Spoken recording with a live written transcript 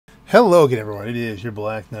Hello again, everyone. It is your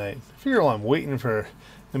Black Knight. I figure while I'm waiting for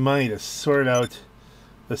the money to sort out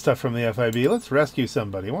the stuff from the FIB, let's rescue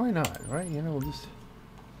somebody. Why not, right? You know,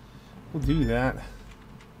 we'll do that.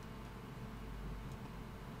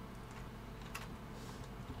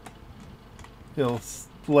 It'll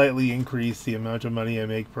slightly increase the amount of money I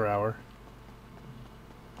make per hour.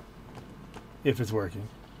 If it's working.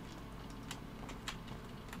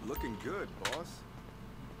 Looking good, boss.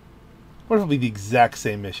 What if it'll be the exact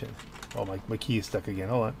same mission? Oh, my key is stuck again.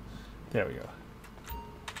 Hold on. There we go.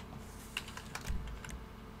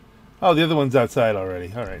 Oh, the other one's outside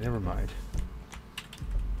already. Alright, never mind. I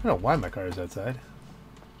don't know why my car is outside.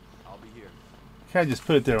 I'll be here. I just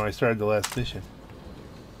put it there when I started the last mission.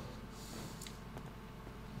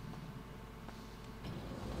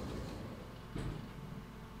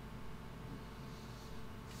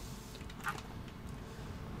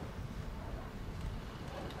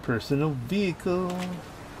 Personal vehicle.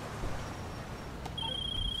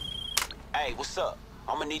 Hey, what's up?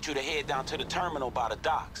 I'm gonna need you to head down to the terminal by the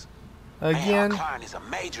docks. Again? Man, our client is a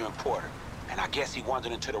major importer, and I guess he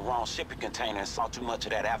wandered into the wrong shipping container and saw too much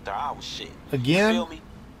of that after-hours shit. Again? You feel me?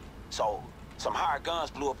 So, some hired guns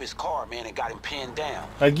blew up his car, man, and got him pinned down.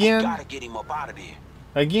 Again? We gotta get him up out of there.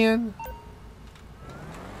 Again?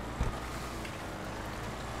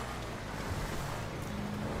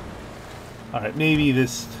 Alright, maybe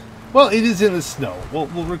this... Well, it is in the snow. We'll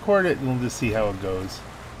record it and we'll just see how it goes.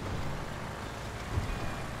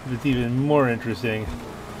 If it's even more interesting.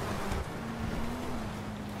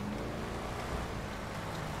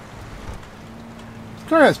 This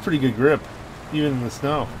car has pretty good grip, even in the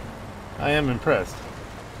snow. I am impressed.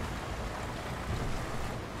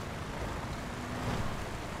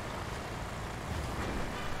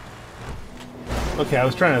 Okay, I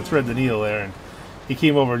was trying to thread the needle there, and he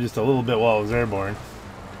came over just a little bit while I was airborne.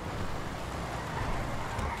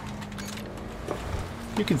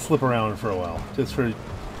 You can slip around for a while, just for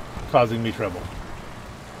causing me trouble.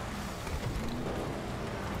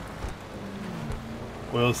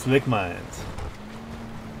 Will slick minds.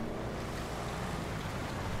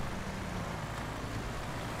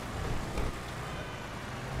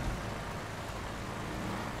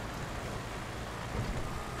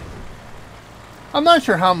 I'm not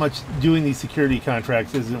sure how much doing these security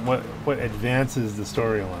contracts isn't what advances the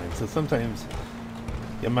storyline. So sometimes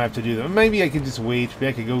you might have to do them. Maybe I could just wait. Maybe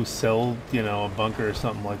I could go sell, you know, a bunker or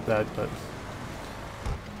something like that. But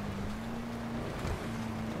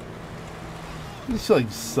I just feel like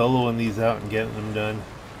soloing these out and getting them done.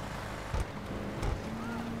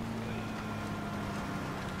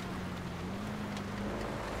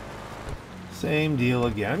 Same deal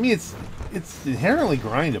again. I mean, it's inherently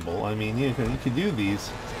grindable. I mean, you can do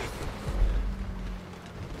these.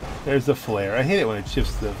 There's the flare. I hate it when it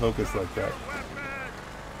shifts the focus like that.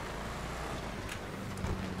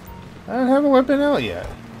 I don't have a weapon out yet.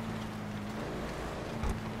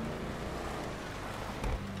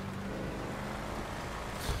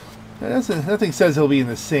 Nothing says he'll be in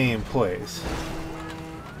the same place.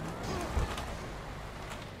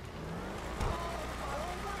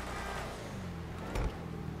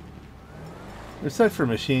 They're set for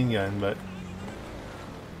machine gun, but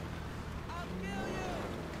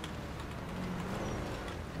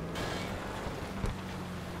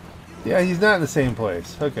yeah, he's not in the same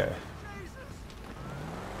place. Okay.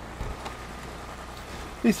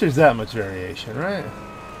 At least there's that much variation, right?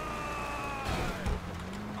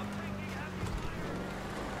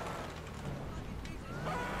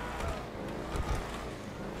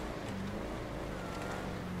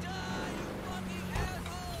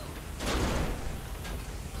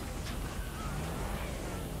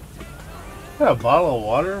 A bottle of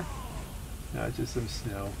water? No, just some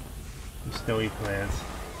snow. Some snowy plants.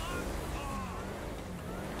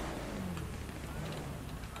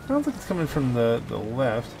 I don't think it's coming from the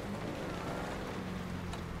left.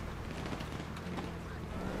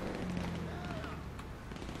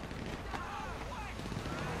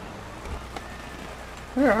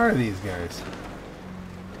 Where are these guys?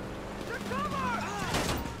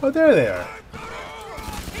 Oh, there they are.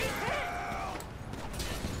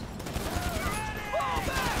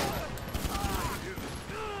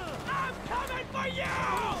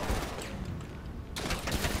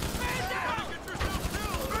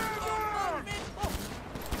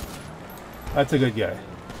 That's a good guy.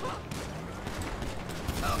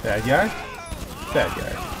 Bad guy? Bad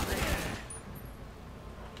guy.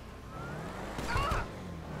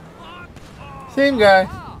 Same guy.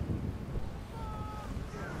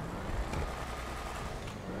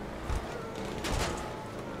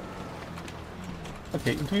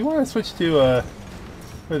 Okay, do we want to switch to,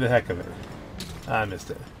 for the heck of it? I missed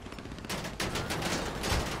it.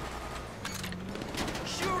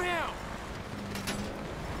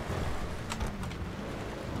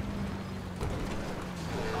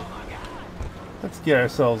 Let's get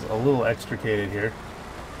ourselves a little extricated here.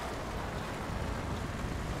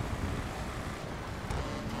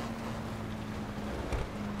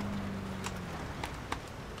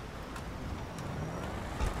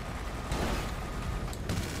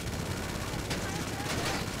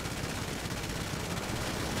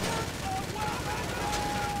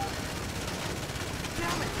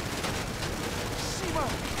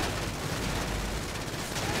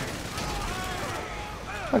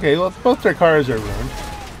 Okay, well, both their cars are ruined.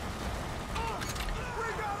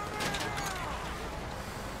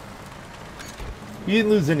 You didn't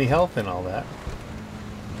lose any health and all that.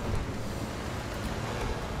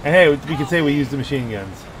 And hey, we can say we used the machine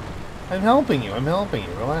guns. I'm helping you. I'm helping you.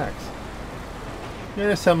 Relax. You're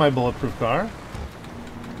in a semi-bulletproof car.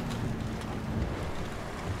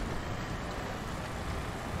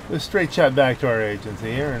 A straight shot back to our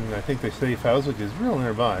agency here, and I think the safe house, which is real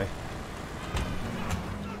nearby.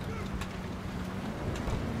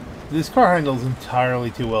 This car handles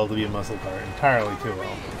entirely too well to be a muscle car. Entirely too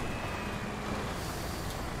well.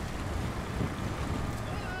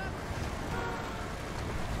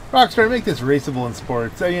 Rockstar, make this raceable in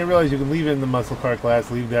sports. I mean, I realize you can leave it in the muscle car class,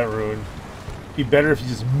 leave that ruined. It'd be better if you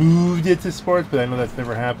just moved it to sports, but I know that's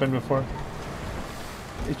never happened before.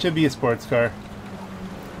 It should be a sports car.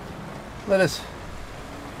 Let us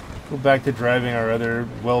go back to driving our other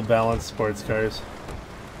well-balanced sports cars.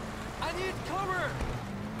 I need cover.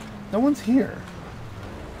 No one's here.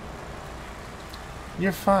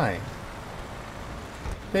 You're fine.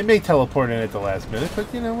 They may teleport in at the last minute,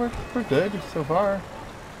 but you know, we're good so far.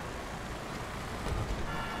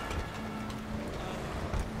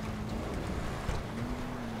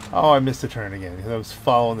 Oh, I missed a turn again because I was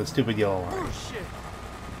following the stupid yellow line. Oh shit.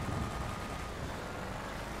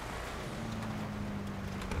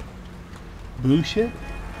 Boo shit?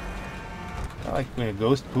 I like when a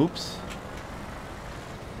ghost poops.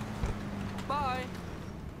 Bye.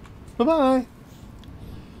 Bye-bye.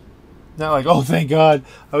 Not like, oh, thank God.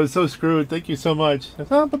 I was so screwed. Thank you so much.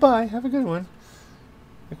 Oh, bye-bye. Have a good one.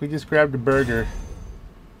 Like we just grabbed a burger.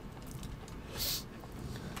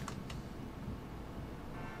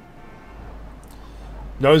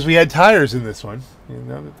 Notice we had tires in this one. You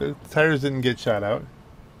know, the tires didn't get shot out.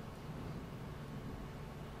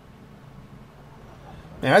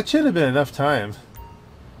 Man, that should have been enough time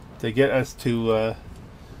to get us to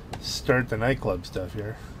start the nightclub stuff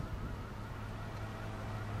here.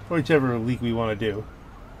 Or whichever leak we want to do.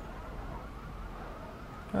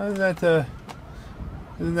 Isn't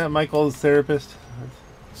that Michael's therapist?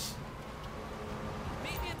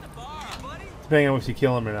 Meet me at the bar, buddy. Depending on if you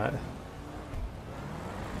kill him or not.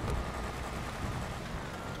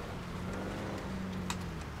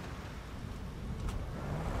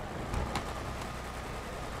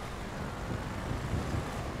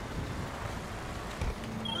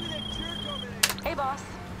 Hey boss.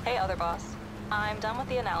 Hey other boss. I'm done with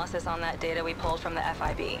the analysis on that data we pulled from the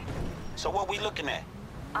FIB. So what we looking at?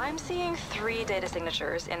 I'm seeing 3 data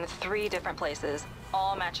signatures in 3 different places,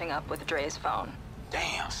 all matching up with Dre's phone.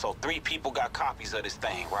 Damn, so 3 people got copies of this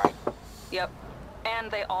thing, right? Yep.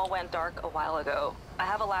 And they all went dark a while ago. I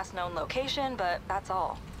have a last known location, but that's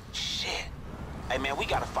all. Shit. Hey man, we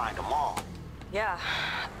gotta find them all. Yeah.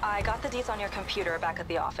 I got the deets on your computer back at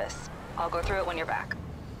the office. I'll go through it when you're back.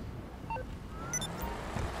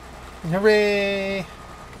 Hooray!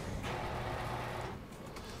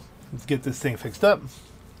 Let's get this thing fixed up.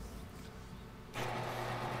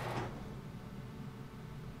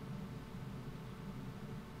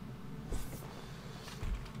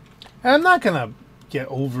 And I'm not gonna get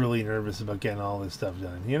overly nervous about getting all this stuff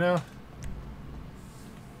done, you know?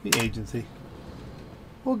 The agency.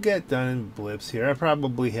 We'll get done in blips here. I could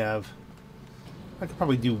probably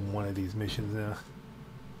do one of these missions now.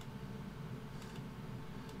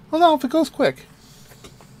 Well, no, if it goes quick.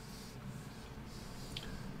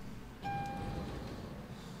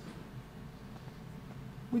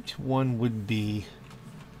 Which one would be...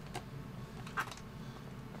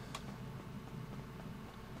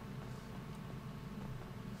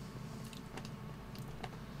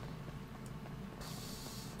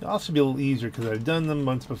 It'll also be a little easier because I've done them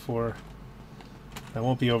once before. I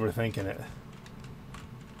won't be overthinking it.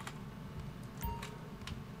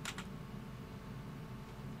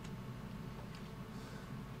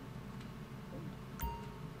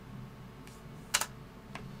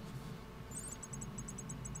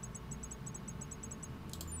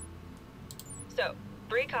 So,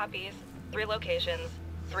 3 copies, 3 locations,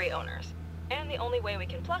 3 owners. And the only way we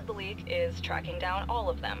can plug the leak is tracking down all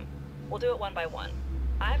of them. We'll do it one by one.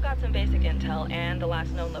 I've got some basic intel and the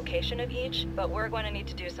last known location of each, but we're going to need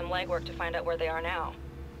to do some legwork to find out where they are now.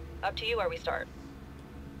 Up to you where we start.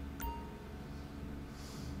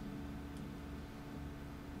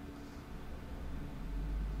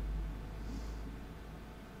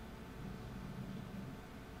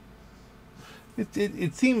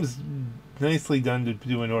 It seems nicely done to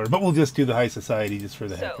do in order, but we'll just do the high society just for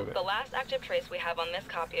the heck So, of it. the last active trace we have on this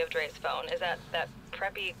copy of Dre's phone is at that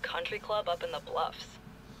preppy country club up in the Bluffs.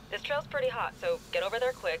 This trail's pretty hot, so get over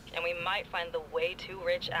there quick, and we might find the way too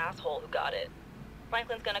rich asshole who got it.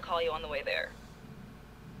 Franklin's gonna call you on the way there.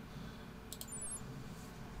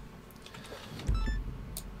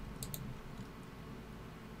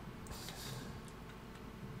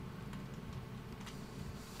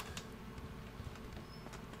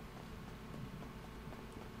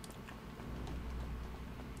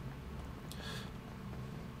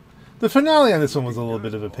 The finale on this one was a little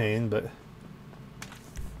bit of a pain, but...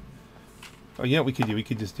 Oh, yeah, we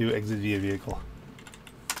could just do exit via vehicle.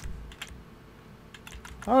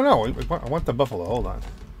 Oh, no, I want the buffalo. Hold on.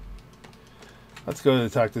 Let's go to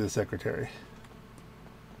talk to the secretary.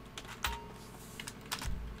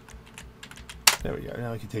 There we go.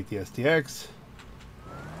 Now we can take the STX.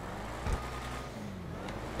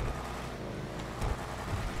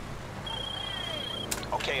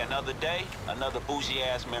 Okay, another day, another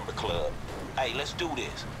bougie-ass member club. Hey, let's do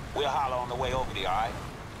this. We'll holler on the way over there, all right?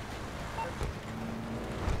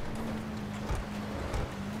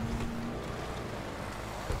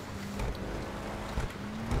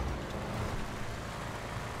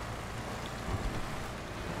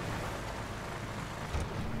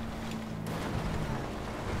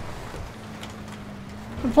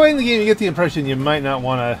 When playing the game, you get the impression you might not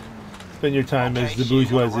want to spend your time as the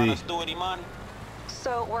shit, you wanna run bourgeoisie. us through any money?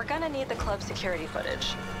 So, we're gonna need the club security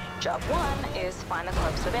footage. Job 1 is find the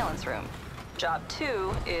club surveillance room. Job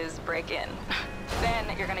 2 is break in.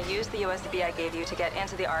 Then, you're gonna use the USB I gave you to get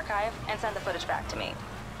into the archive and send the footage back to me.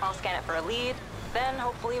 I'll scan it for a lead, then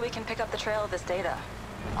hopefully we can pick up the trail of this data.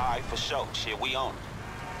 All right, for sure. Shit, we on it.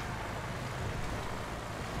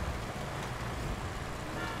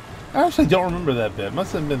 I actually don't remember that bit.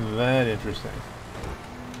 Must have been that interesting.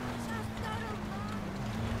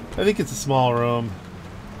 I think it's a small room.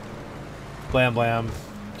 Blam blam.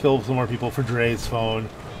 Kill some more people for Dre's phone.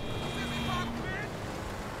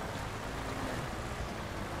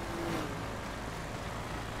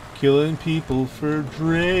 Killing people for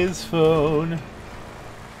Dre's phone.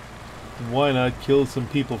 Why not kill some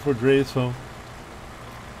people for Dre's phone?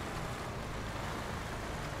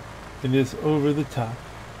 In this over the top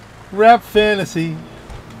rap fantasy.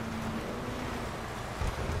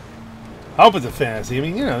 I hope it's a fantasy. I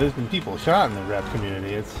mean, you know, there's been people shot in the rap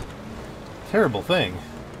community. It's a terrible thing.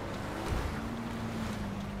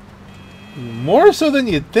 More so than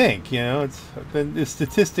you'd think, you know. It's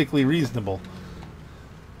statistically reasonable.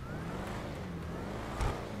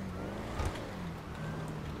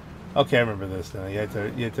 Okay, I remember this now. You had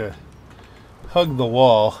to hug the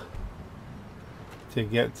wall to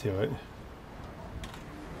get to it.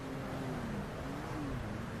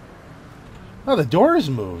 Oh, the door's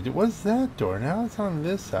moved. It was that door. Now it's on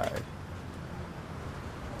this side.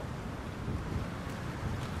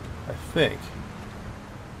 I think.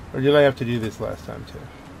 Or did I have to do this last time too?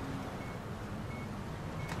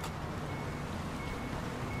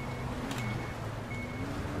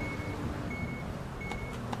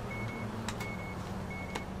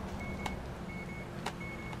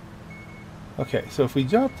 Okay, so if we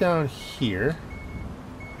drop down here,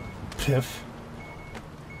 piff.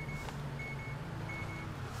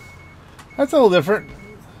 That's a little different.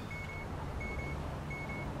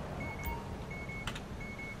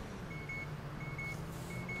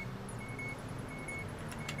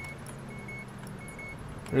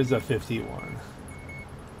 There's a 51.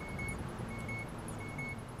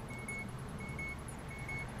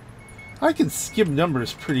 I can skip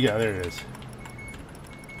numbers pretty good. There it is.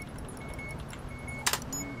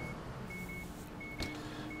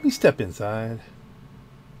 Let me step inside.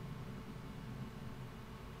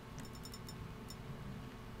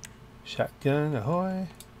 Shotgun, ahoy.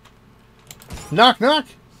 Knock, knock!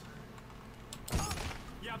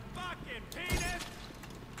 You fucking penis!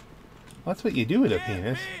 Well, that's what you do with a Get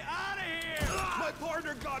penis. me out of here! My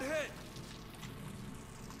partner got hit!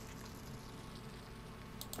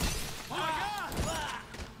 Oh my god!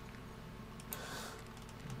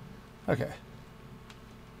 Okay.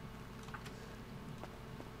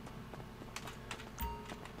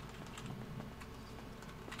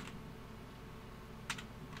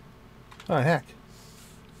 Oh, heck.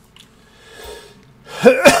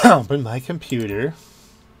 Open my computer.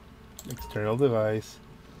 External device.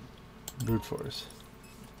 Brute force.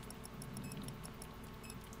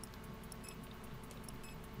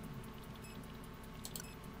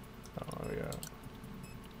 Oh, there we go.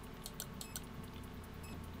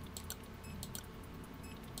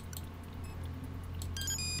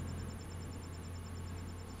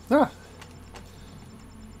 Ah!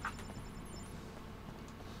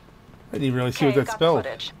 I didn't even really see what Hey, that got the spelled.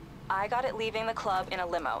 footage. I got it leaving the club in a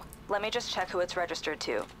limo. Let me just check who it's registered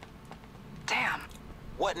to. Damn.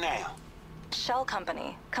 What now? Shell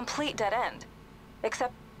company. Complete dead end.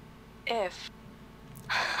 Except if...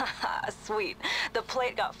 Sweet. The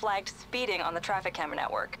plate got flagged speeding on the traffic camera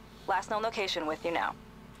network. Last known location with you now.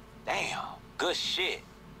 Damn, good shit.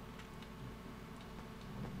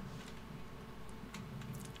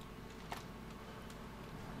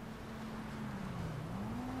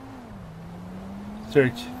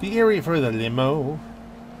 Search the area for the limo.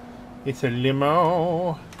 It's a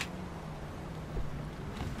limo.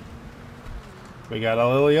 We got a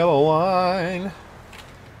little yellow line.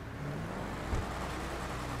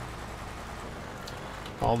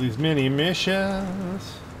 All these mini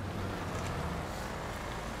missions.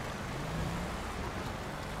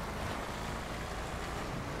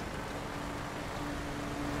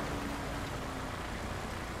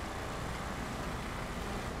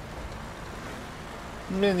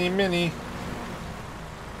 Mini.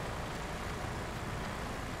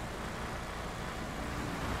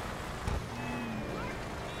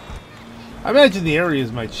 I imagine the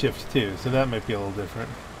areas might shift too, so that might be a little different.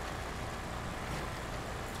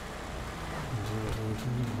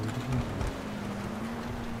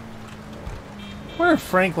 I wonder if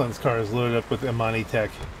Franklin's car is loaded up with Imani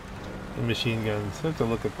Tech and machine guns. I have to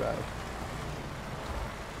look at that.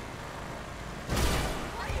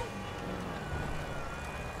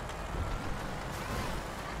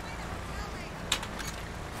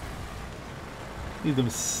 Need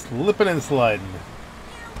them slipping and sliding.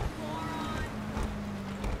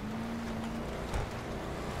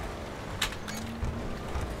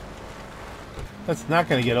 That's not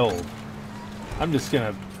going to get old. I'm just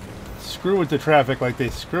going to screw with the traffic like they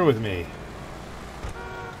screw with me.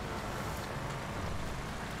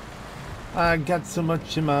 I got so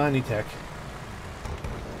much Imani Tech.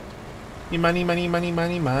 Imani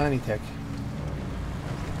Tech.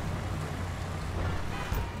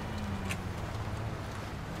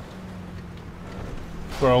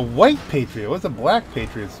 For a white Patriot. What's a black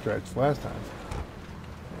Patriot stretch last time?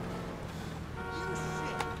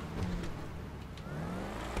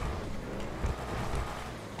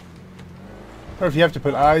 Or if you have to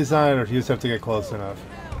put eyes on it, or if you just have to get close enough.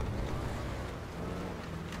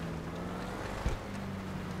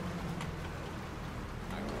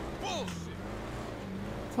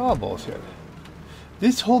 It's all bullshit.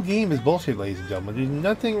 This whole game is bullshit, ladies and gentlemen. There's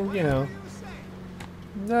nothing, you know,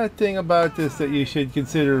 nothing about this that you should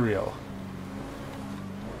consider real.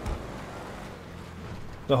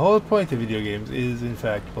 The whole point of video games is, in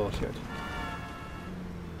fact, bullshit.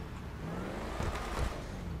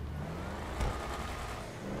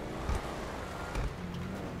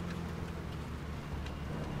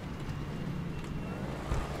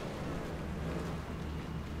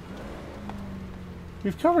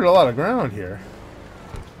 We've covered a lot of ground here.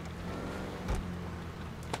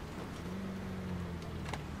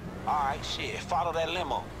 Alright, shit, follow that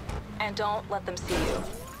limo. And don't let them see you.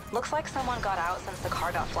 Looks like someone got out since the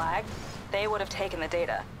car got flagged. They would have taken the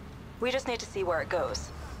data. We just need to see where it goes.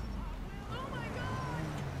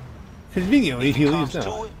 Conveniently, If he it leaves comes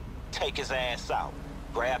now. to it, take his ass out.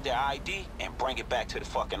 Grab their ID and bring it back to the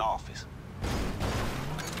fucking office.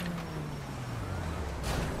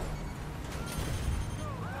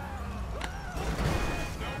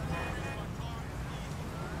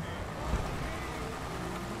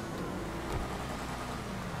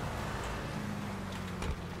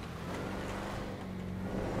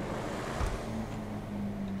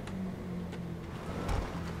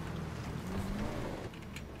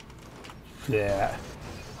 Yeah.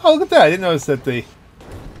 Oh, look at that. I didn't notice that they...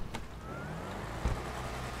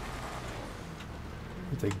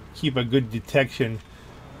 to keep a good detection.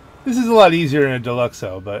 This is a lot easier in a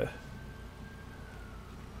Deluxo, but...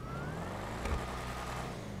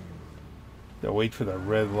 They'll wait for the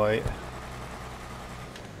red light.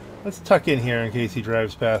 Let's tuck in here in case he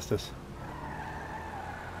drives past us.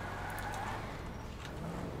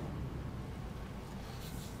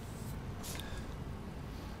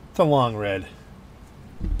 It's a long red.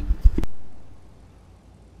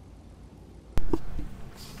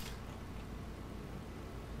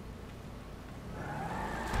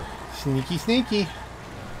 Sneaky, sneaky.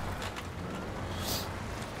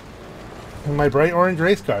 And my bright orange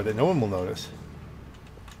race car that no one will notice.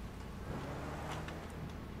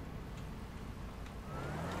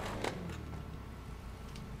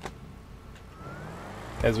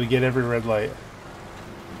 As we get every red light.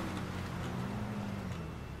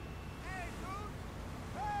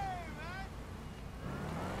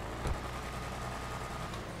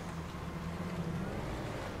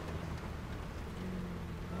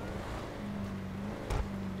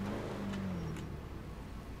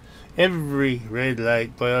 Every red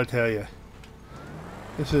light, boy, I'll tell you.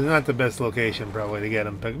 This is not the best location probably to get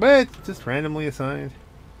them picked, but it's just randomly assigned.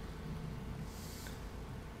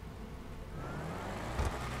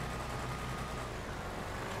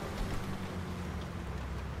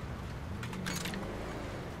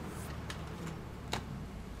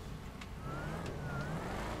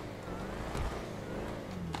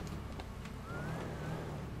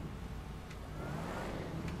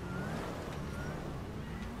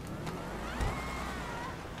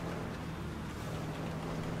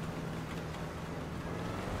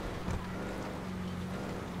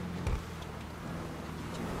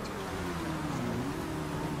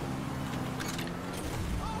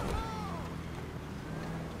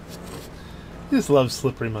 I just love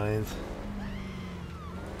slippery mines.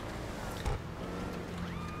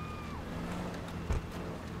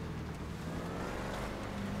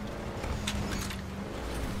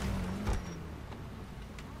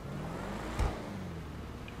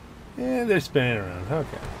 And they're spinning around.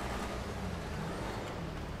 Okay.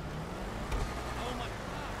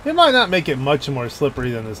 It might not make it much more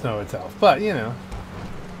slippery than the snow itself, but you know.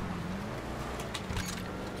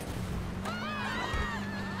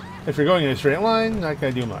 If you're going in a straight line, not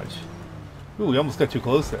gonna do much. Ooh, we almost got too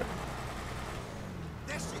close there.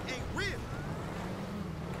 That shit ain't real.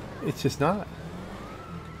 It's just not.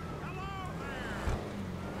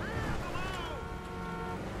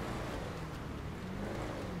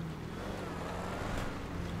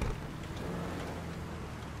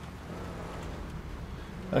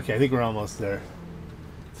 Okay, I think we're almost there.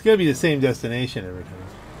 It's gonna be the same destination every time.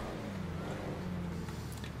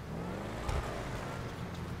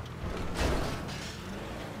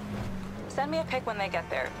 Send me a pic when they get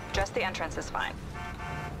there. Just the entrance is fine.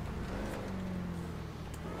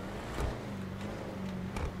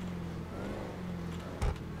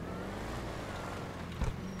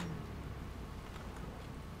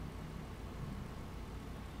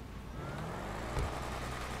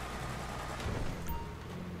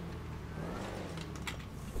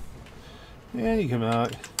 And you come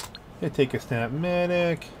out. You take a snap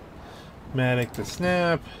medic. Medic to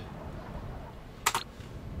snap.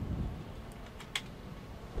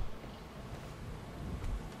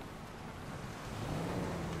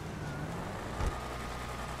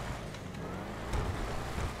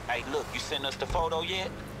 Hey, look, you sent us the photo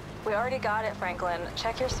yet? We already got it, Franklin.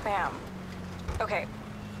 Check your spam. Okay,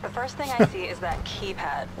 the first thing I see is that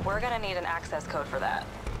keypad. We're gonna need an access code for that.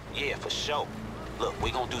 Yeah, for sure. Look,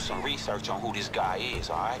 we gonna do some research on who this guy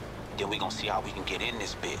is, alright? Then we gonna see how we can get in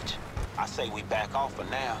this bitch. I say we back off for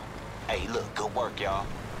now. Hey, look, good work, y'all.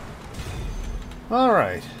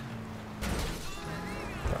 Alright.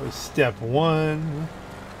 That was step one.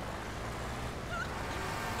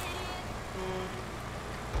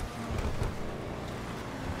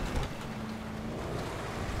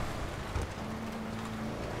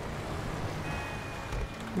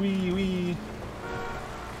 Wee.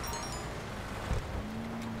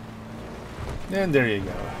 And there you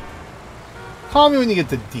go. Call me when you get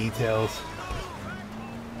the details.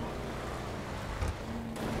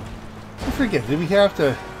 I forget, did we have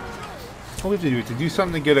to... What do we have to do? To do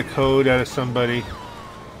something to get a code out of somebody.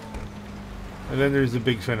 And then there's the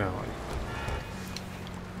big finale.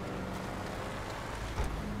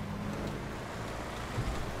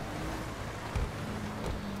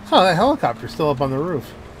 Oh, that helicopter's still up on the roof.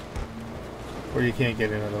 Where you can't get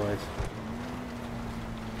in otherwise.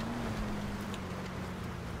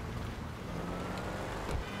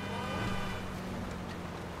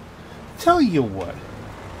 Tell you what,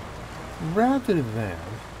 rather than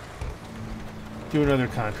do another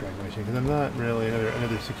contract mission, because I'm not really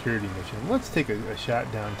another security mission, let's take a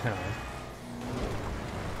shot downtown.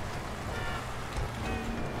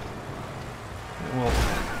 Well,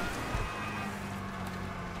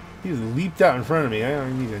 he's leaped out in front of me. I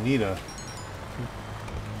don't even need a...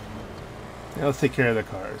 Now let's take care of the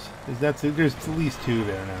cars. There's at least two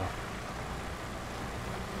there now.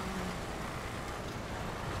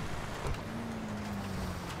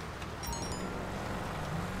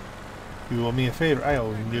 You owe me a favor. I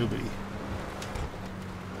owe nobody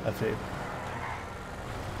a favor.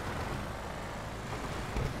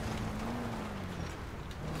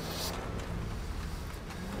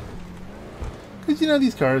 Because, you know,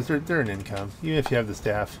 these cars, they're an income. Even if you have the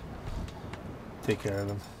staff. Take care of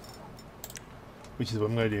them. Which is what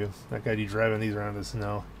I'm going to do. Not going to be driving these around in the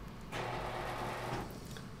snow.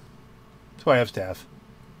 That's why I have staff.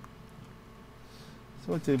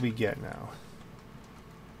 So what did we get now?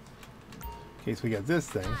 Okay, so we got this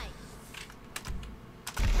thing.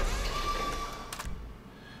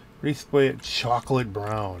 Display it chocolate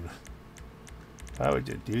brown. Why would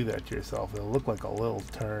you do that to yourself? It'll look like a little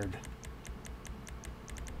turd.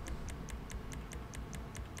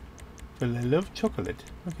 But I love chocolate.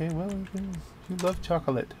 Okay, well, you love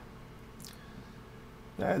chocolate.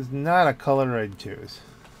 That is not a color I'd choose.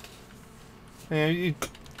 If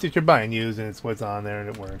you're buying used and it's what's on there and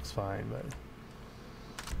it works fine, but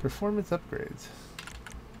performance upgrades.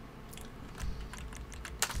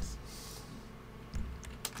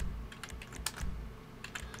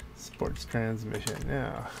 Sports transmission.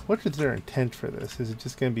 Now, what is their intent for this? Is it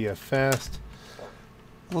just going to be a fast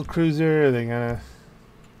little cruiser? Are they going to...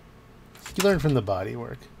 You learn from the body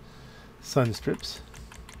work. Sun strips.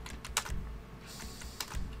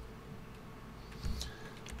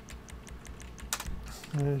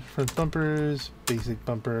 Front bumpers, basic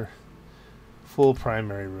bumper, full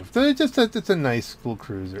primary roof. It's a nice little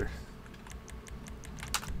cruiser.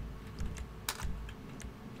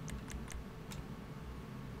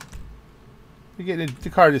 You get the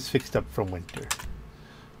car just fixed up for winter.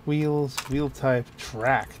 Wheels, wheel type,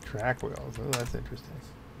 track wheels. Oh, that's interesting.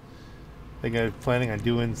 They got planning on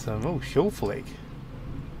doing some show flake.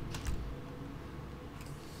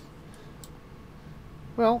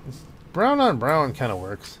 Well, brown on brown kind of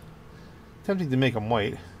works. Tempting to make them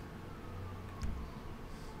white.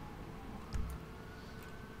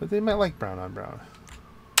 But they might like brown on brown.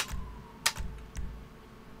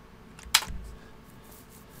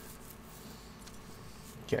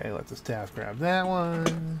 Okay, let the staff grab that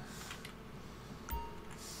one.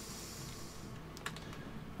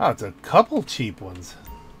 Oh, it's a couple cheap ones.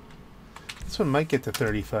 This one might get to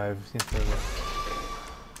 35.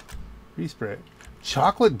 Respray.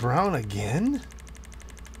 Chocolate brown again?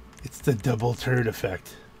 It's the double turd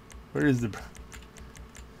effect. Where's the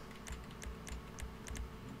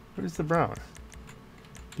brown?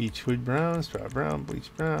 Beechwood brown, straw brown, bleach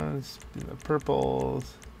browns, the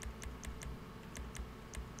purples.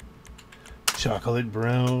 Chocolate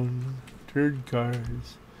brown, turd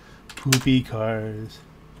cars, poopy cars.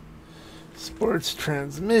 Sports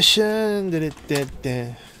transmission.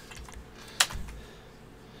 Da-da-da-da.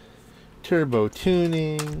 Turbo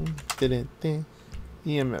tuning. Da-da-da.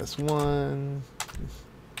 EMS 1.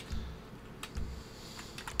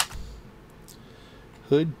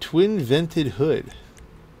 Hood, twin vented hood.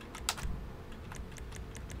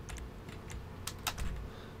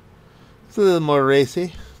 It's a little more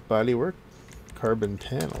racy. Bodywork. Carbon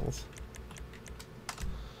panels.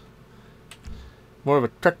 More of a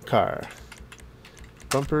truck car.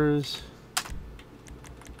 Bumpers.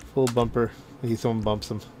 Full bumper. Maybe someone bumps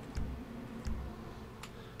them.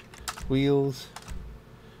 Wheels.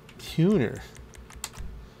 Tuner.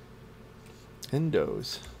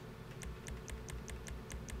 Endos.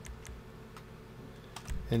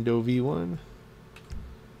 Endo V1.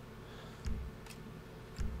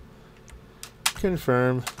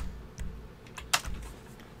 Confirm.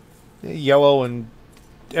 Yellow and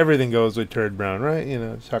everything goes with turd brown, right? You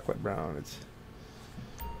know, chocolate brown. It's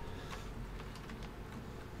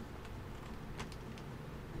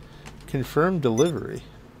confirm delivery.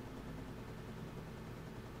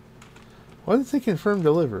 Why does it say confirm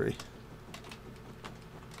delivery?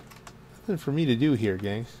 Nothing for me to do here,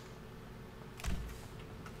 gang.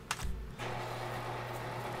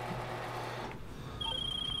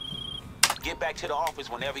 Get back to the office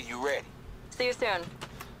whenever you're ready. See you soon.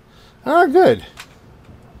 Ah, good.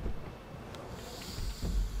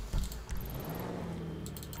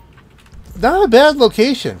 Not a bad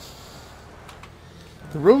location.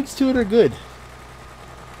 The roads to it are good.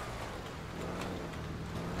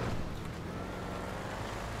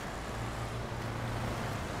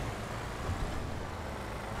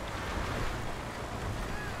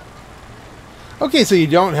 Okay, so you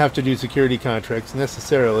don't have to do security contracts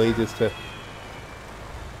necessarily just to...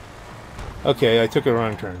 Okay, I took a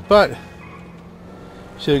wrong turn, but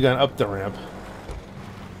should have gone up the ramp.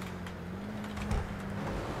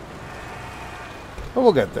 But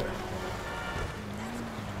we'll get there.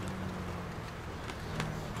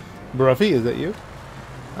 Bruffy, is that you?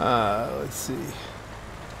 Let's see.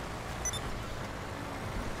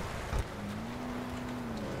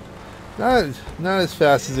 Not as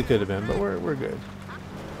fast as it could have been, but we're good.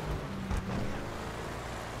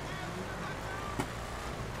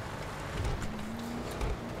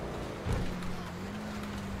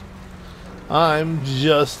 I'm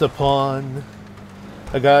just a pawn.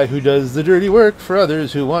 A guy who does the dirty work for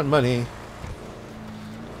others who want money.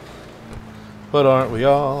 But aren't we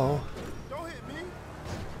all? Don't hit me.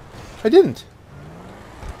 I didn't.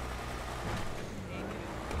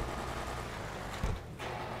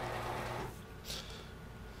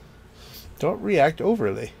 Don't react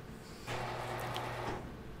overly.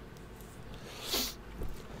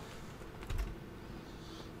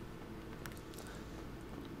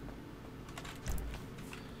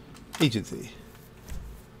 Agency.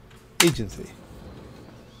 Agency.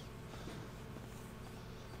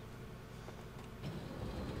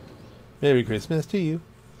 Merry Christmas to you.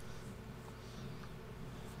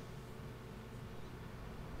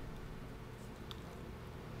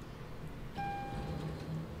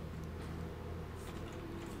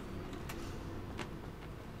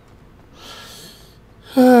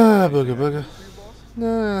 Ah, booga booga.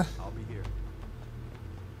 Nah. I'll be here.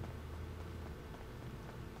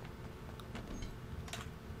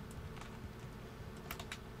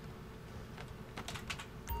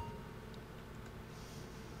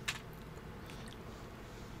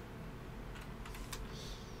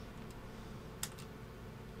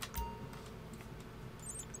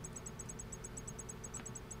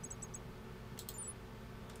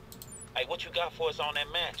 Hey, what you got for us on that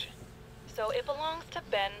mansion? So it belongs to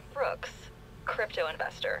Ben Brooks, crypto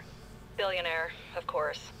investor. Billionaire, of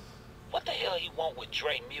course. What the hell he want with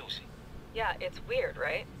Dre Music? Yeah, it's weird,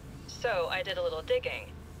 right? So I did a little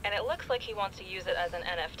digging, and it looks like he wants to use it as an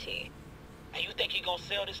NFT. Hey, you think he gonna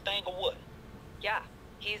sell this thing or what? Yeah,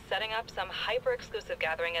 he's setting up some hyper-exclusive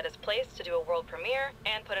gathering at his place to do a world premiere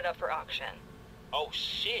and put it up for auction. Oh,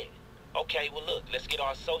 shit. Okay, well, look, let's get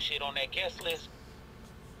our associate on that guest list.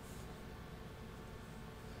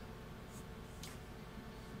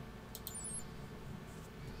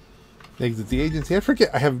 Exit the agency. I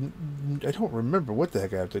forget. I don't remember what the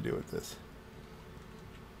heck I have to do with this.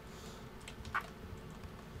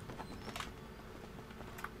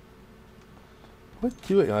 What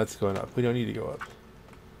do I? Oh, that's going up. We don't need to go up.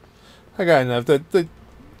 I got enough.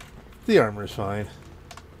 The armor's fine.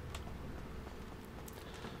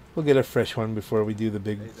 We'll get a fresh one before we do the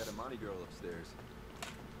big. Hey, that Amani girl upstairs.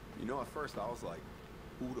 You know, at first I was like,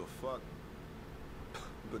 who the fuck?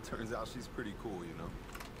 But turns out she's pretty cool, you know?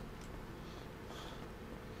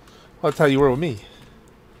 Well, that's how you were with me.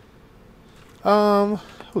 Oh,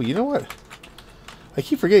 you know what? I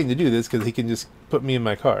keep forgetting to do this because he can just put me in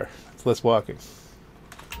my car. It's less walking.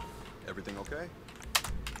 Everything okay?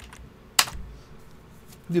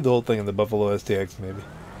 Do the whole thing in the Buffalo STX, maybe.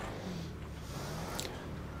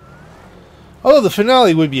 Although the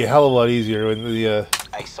finale would be a hell of a lot easier when the,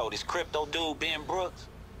 Hey, so this crypto dude, Ben Brooks,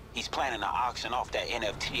 he's planning to auction off that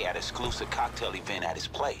NFT at an exclusive cocktail event at his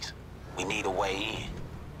place. We need a way in.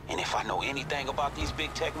 And if I know anything about these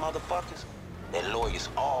big tech motherfuckers, that lawyer's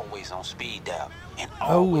always on speed dial and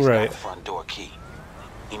always got a front door key.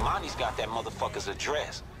 Imani's got that motherfucker's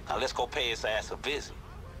address. Now let's go pay his ass a visit.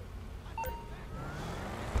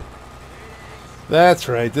 That's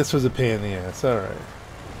right. This was a pain in the ass. All right.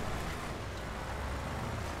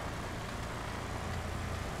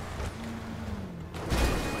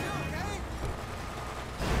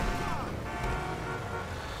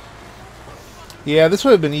 Yeah, this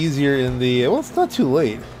would have been easier in the... Well, it's not too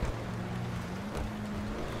late.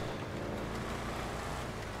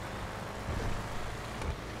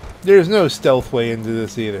 There's no stealth way into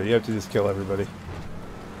this either. You have to just kill everybody.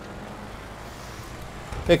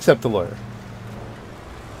 Except the lawyer.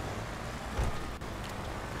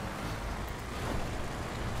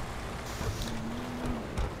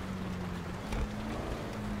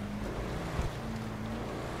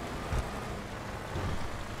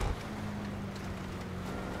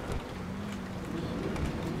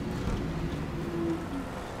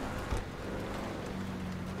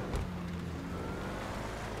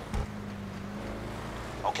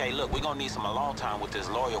 Okay, look, we're gonna need some alone time with this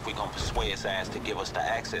lawyer if we're gonna persuade his ass to give us the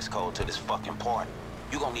access code to this fucking party.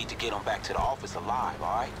 You're gonna need to get him back to the office alive,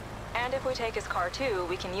 alright? And if we take his car too,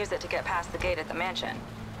 we can use it to get past the gate at the mansion.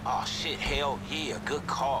 Oh shit, hell yeah, good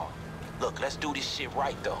call. Look, let's do this shit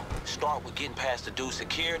right though. Start with getting past the dude's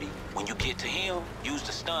security. When you get to him, use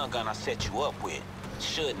the stun gun I set you up with.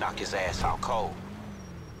 Should knock his ass out cold.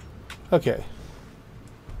 Okay.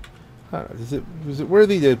 I don't know, is it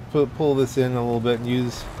worthy to pull this in a little bit and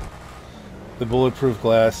use the bulletproof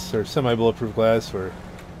glass or semi-bulletproof glass for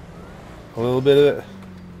a little bit of it?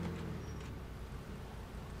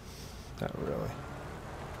 Not really.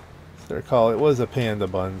 As I recall, it was a Panda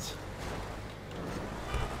Buns.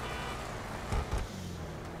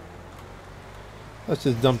 Let's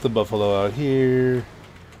just dump the Buffalo out here.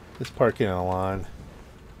 Just park it on a lawn.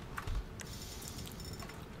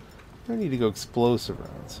 I need to go explosive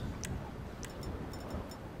rounds.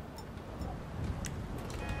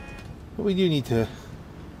 But we do need to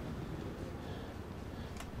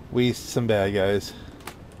waste some bad guys.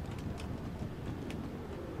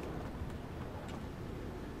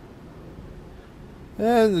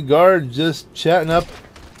 And the guard just chatting up.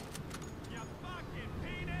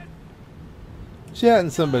 Chatting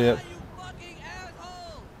somebody up.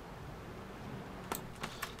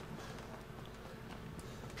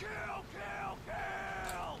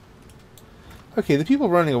 Okay, the people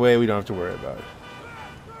running away we don't have to worry about.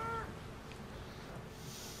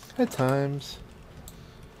 At times.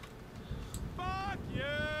 Fuck you!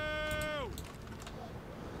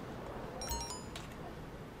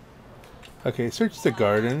 Okay, search the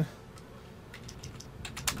garden.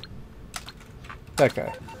 That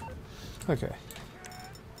guy. Okay.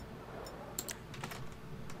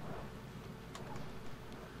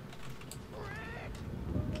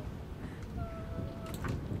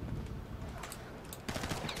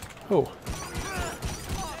 Oh.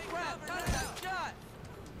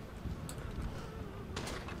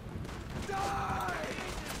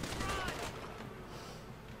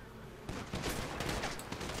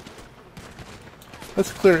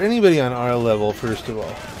 Let's clear anybody on our level first of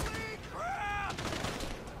all.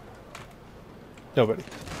 Nobody.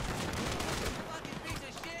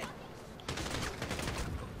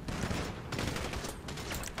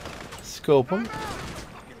 Scope them.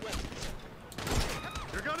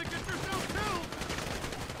 You're gonna get yourself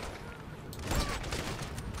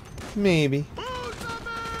killed! Maybe. Who's the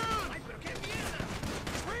man?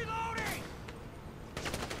 Reloading!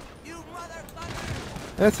 You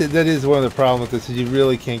motherfucker! That's it. That is one of the problems with this, is you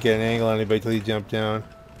really can't get an angle on anybody till you jump down.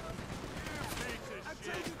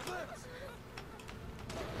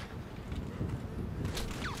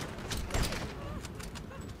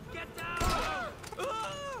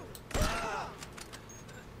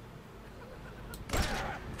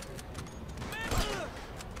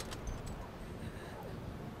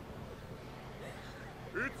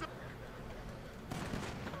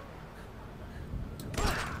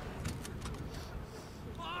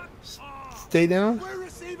 Stay down? We're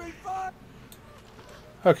receiving fire!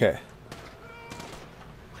 Okay.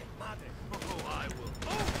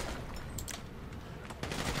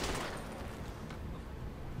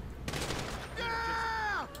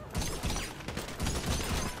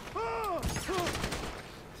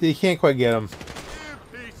 So you can't quite get them.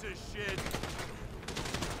 You piece of shit!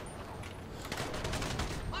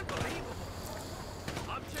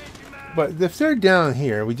 I'm changing mags! But if they're down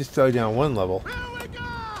here, we just go down one level. Here we go!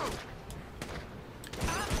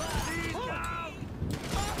 He's down!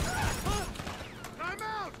 I'm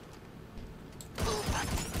out!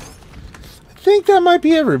 I think that might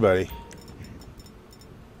be everybody.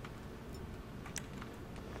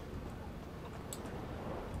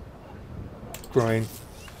 Groin.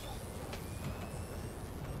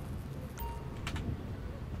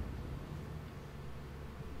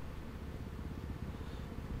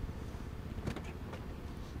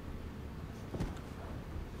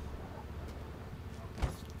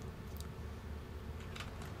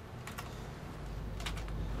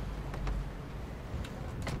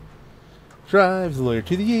 Drives the lawyer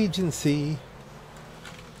to the agency.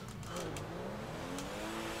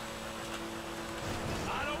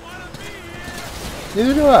 I don't want to be here!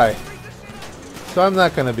 Neither do I. So I'm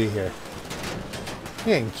not going to be here.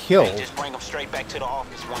 Getting Hey, killed. just bring him straight back to the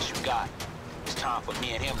office once you got it. It's time for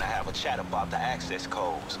me and him to have a chat about the access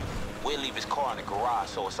codes. We'll leave his car in the garage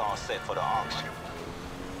so it's all set for the auction.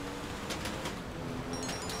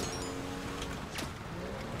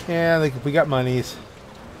 Yeah, like we got monies.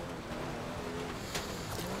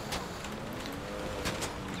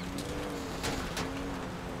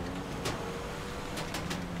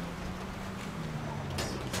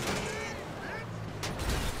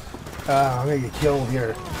 I'm gonna get killed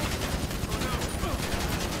here.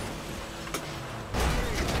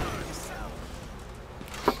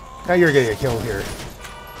 Now you're gonna get killed here.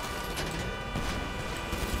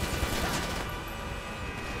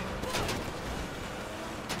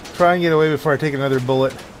 Try and get away before I take another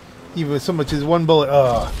bullet. Even with so much as one bullet.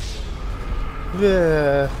 Ugh.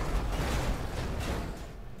 Yeah.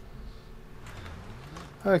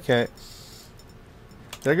 Okay.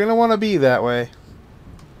 They're gonna want to be that way.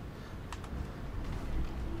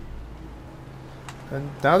 And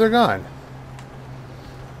now they're gone.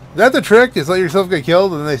 Is that the trick? Is let yourself get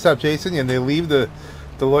killed and then they stop chasing you and they leave the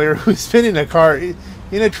lawyer who's spinning a car in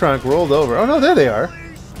a trunk rolled over. Oh no, there they are.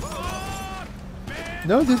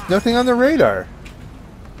 No, there's nothing on the radar.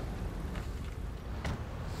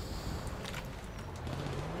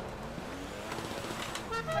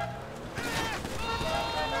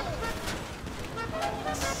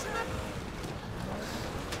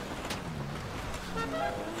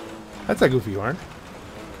 That's a goofy horn.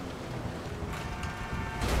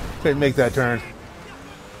 Couldn't make that turn.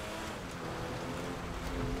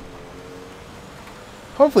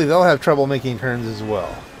 Hopefully they'll have trouble making turns as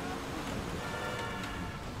well.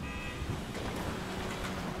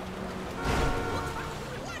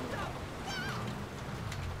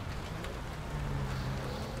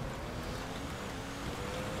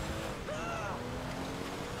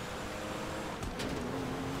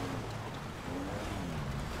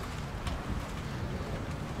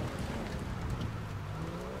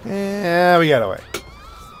 Yeah, we got away.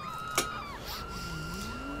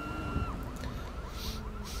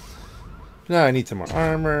 Now I need some more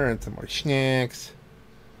armor and some more snacks.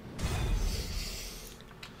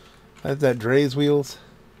 That's that Dre's wheels.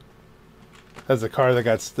 That's the car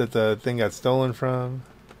that the thing got stolen from.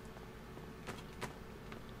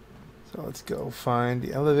 So let's go find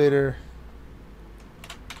the elevator.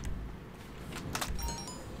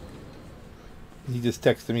 He just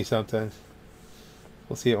texted me something.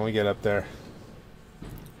 We'll see it when we get up there.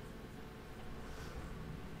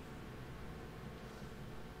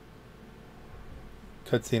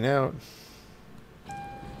 Cutscene out.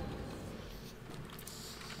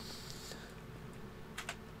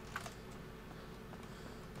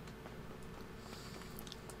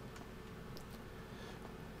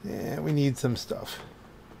 Yeah, we need some stuff.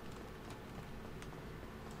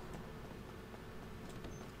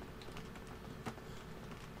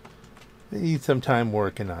 We need some time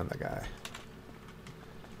working on the guy.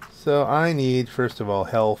 So I need, first of all,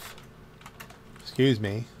 health. Excuse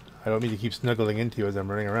me. I don't mean to keep snuggling into you as I'm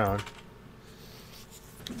running around.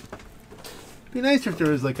 Be nicer if there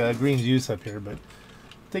was like a green juice up here, but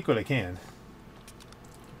take what I can.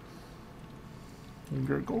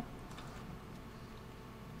 Gurgle.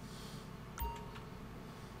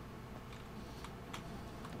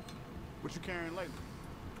 What you carrying lately?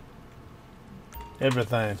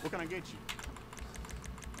 Everything. What can I get you?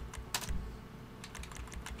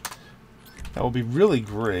 That will be really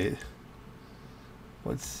great.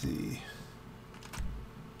 Let's see.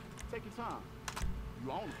 Take your time.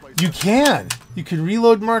 You own the place. You can! You can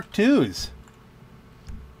reload Mark IIs.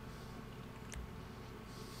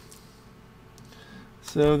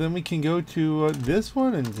 So then we can go to this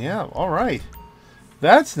one, and yeah, alright.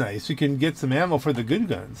 That's nice. We can get some ammo for the good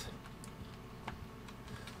guns.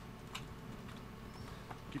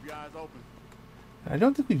 Keep your eyes open. I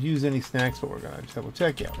don't think we've used any snacks, but we're going to double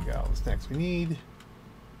check. Yeah, we got all the snacks we need.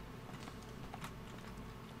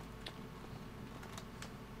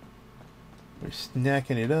 We're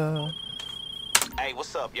snacking it up. Hey,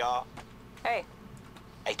 what's up, y'all? Hey,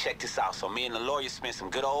 Hey, check this out. So me and the lawyer spent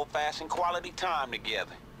some good old-fashioned quality time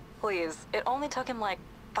together. please. It only took him like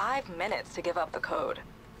 5 minutes to give up the code.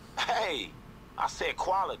 Hey, I said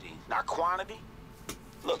quality, not quantity.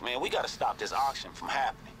 Look, man, we gotta stop this auction from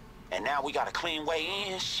happening. And now we got a clean way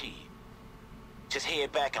in, shit. Just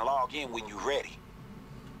head back and log in when you're ready.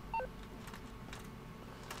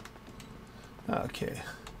 Okay.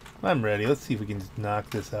 I'm ready. Let's see if we can just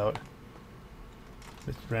knock this out.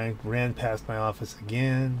 Just ran past my office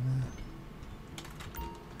again.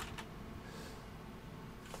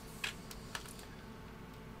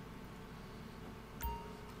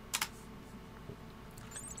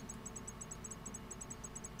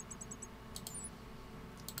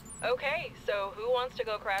 Okay, so who wants to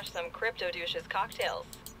go crash some crypto douches cocktails?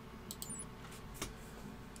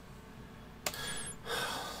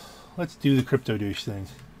 Let's do the crypto douche thing.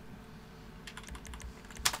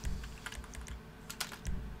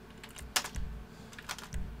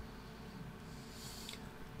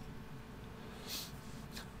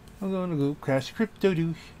 I'm going to go crash crypto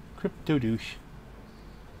douche. Crypto douche.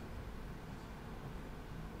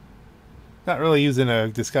 Not really using a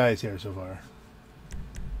disguise here so far.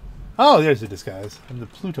 Oh, there's a disguise. I'm the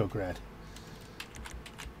Plutocrat.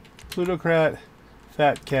 Plutocrat,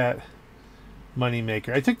 Fat Cat,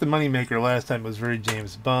 Moneymaker. I took the Moneymaker last time. It was very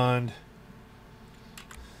James Bond.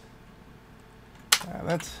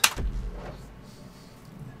 That's...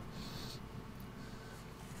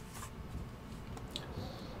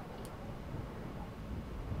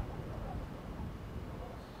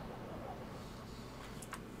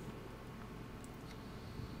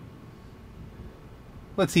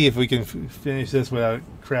 Let's see if we can finish this without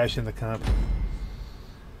crashing the comp.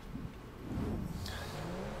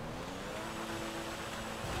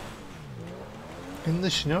 In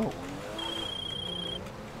the snow.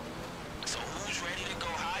 So who's ready to go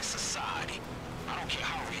high society? I don't care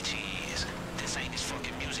how rich he is. This ain't his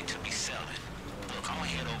fucking music to be selling. Look, I'm gonna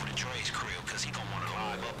head over to Dre's crib because he gonna want a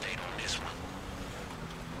live update on this one.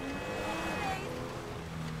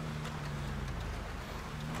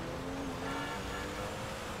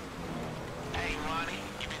 Hey, Ronnie,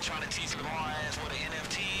 you been trying to teach Lamar ass what an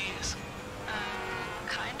NFT is?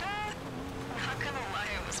 Kinda? Not gonna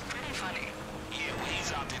lie, it was pretty funny. Yeah, well,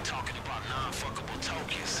 he's out there talking about non-fuckable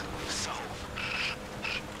tokens. So,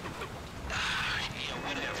 yeah,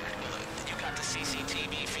 whatever. Look, you got the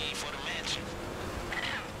CCTV feed for the mansion.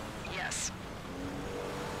 Yes.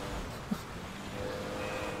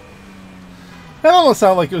 That almost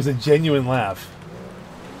sounded like it was a genuine laugh.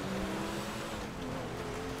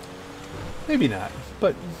 Maybe not,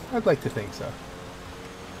 but I'd like to think so.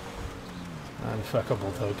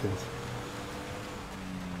 Unfuckable tokens.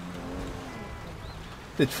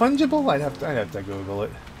 Is it fungible? I'd have to Google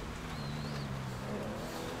it.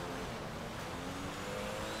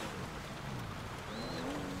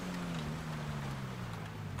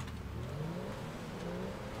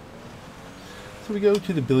 So we go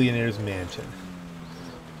to the billionaire's mansion.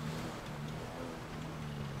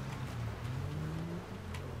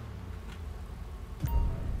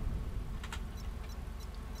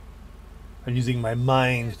 I'm using my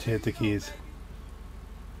mind to hit the keys.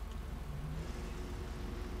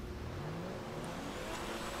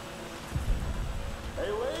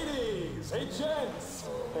 Hey ladies! Hey gents!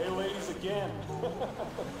 Hey ladies again!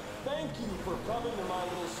 Thank you for coming to my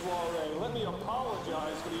little soiree. Let me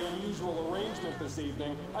apologize for the unusual arrangement this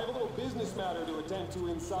evening. I have a little business matter to attend to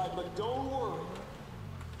inside, but don't worry.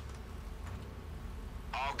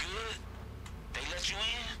 All good? They let you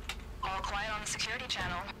in? All quiet on the security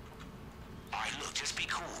channel. Alright, look, just be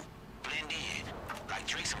cool. Blend in. Like,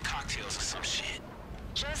 drink some cocktails or some shit.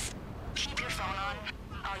 Just keep your phone on.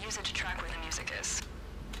 I'll use it to track where the music is.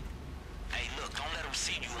 Hey, look, don't let them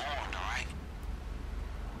see you armed, alright?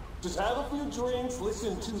 Just have a few drinks,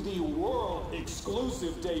 listen to the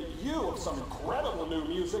world-exclusive debut of some incredible new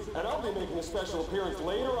music, and I'll be making a special appearance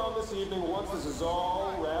later on this evening once this is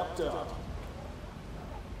all wrapped up.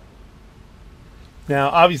 Now,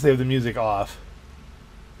 obviously, I have the music off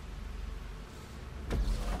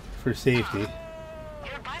for safety.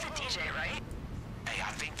 You're by the DJ, right? Hey,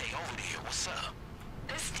 I think they over there. What's up?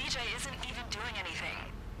 This DJ isn't even doing anything.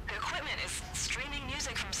 The equipment is streaming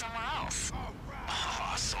music from somewhere else.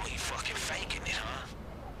 Oh, so he fucking faking it, huh?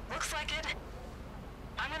 Looks like it.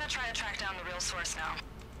 I'm gonna try to track down the real source now.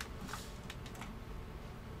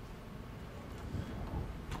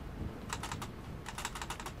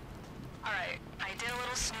 Alright, I did a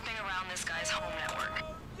little snooping around this guy's home network.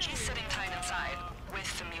 He's sitting tight inside,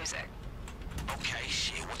 with the music. Okay,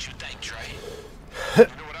 shit, what you think, Dre? You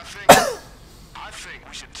know what I think? I think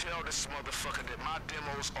we should tell this motherfucker that my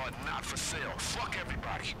demos are not for sale. Fuck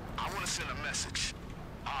everybody. I want to send a message.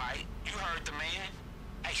 Alright, you heard the man.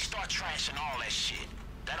 Hey, start trashing all that shit.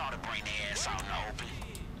 That ought to bring their ass out in the open.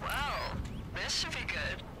 Well, this should be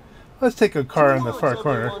good. Let's take a car in the far Words,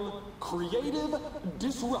 corner. everyone. Creative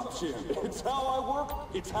disruption. It's how I work,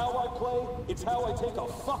 it's how I play, it's how I take a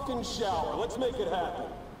fucking shower. Let's make it happen.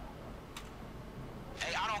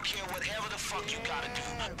 Hey, I don't care whatever the fuck you gotta do.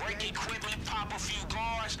 Break equipment, pop a few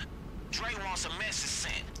guards. Dre wants a message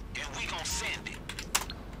sent, and we gon' send it.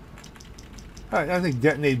 I don't think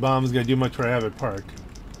detonate bombs is gonna do much where I have it parked.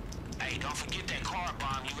 Hey, don't forget that car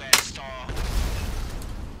bomb you had installed.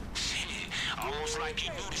 Shit, almost like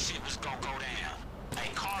you knew the shit was gonna go down. Hey,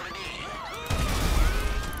 call it in.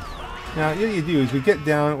 Now, what you do is we get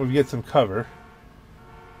down where we get some cover.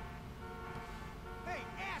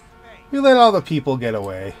 We let all the people get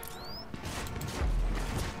away.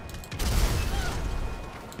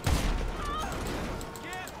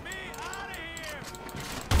 Get me out of here!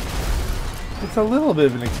 It's a little bit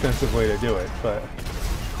of an expensive way to do it, but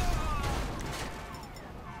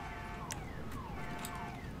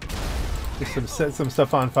just set some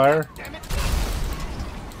stuff on fire.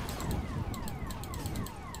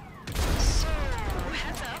 So,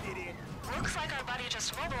 heads up. Looks like our buddy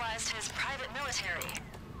just mobilized his private military.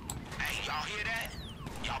 Hey, y'all hear that?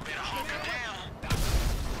 Y'all better hunker down.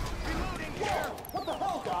 Whoa! What the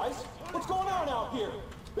hell, guys? What's going on out here?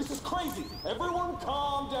 This is crazy. Everyone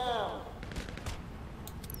calm down.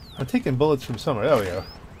 I'm taking bullets from somewhere. There we go.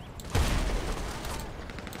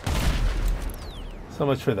 So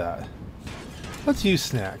much for that. Let's use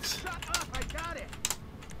snacks. I got it.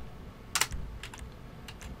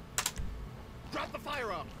 Drop the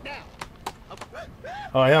firearm now.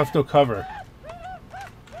 Oh, I have no cover.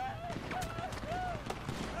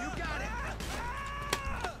 You got it.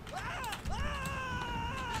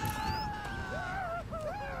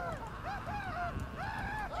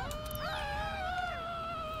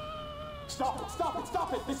 Stop it, stop it,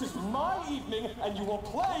 stop it. This is my evening, and you will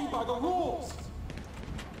play by the rules.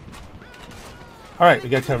 Alright, we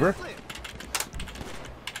got cover.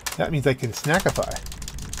 That means I can snackify.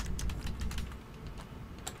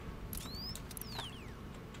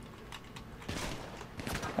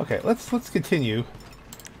 Okay, let's continue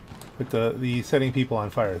with the setting people on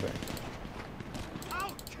fire thing.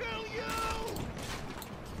 I'll kill you.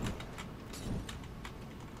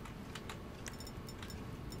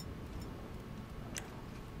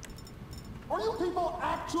 Are you people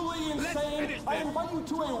actually insane? I invite you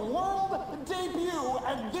to a world debut,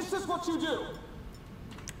 and this is what you do.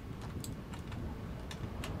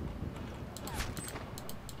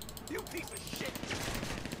 piece of shit.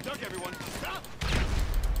 Duck, everyone. Stop.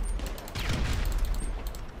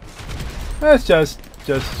 Let's just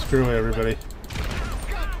screw everybody.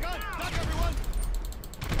 Gun, duck, everyone.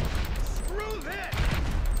 Screw this.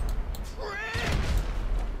 Frick.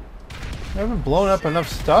 I haven't blown up enough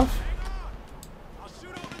stuff. I'll shoot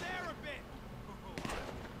over there a bit.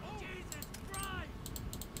 Oh, Jesus Christ.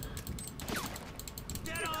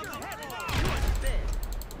 Get on the head. You understand?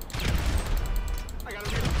 I gotta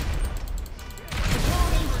reload.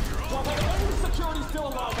 Don't have any security still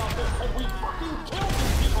alive out there. Can we fucking kill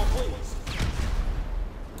these people, please?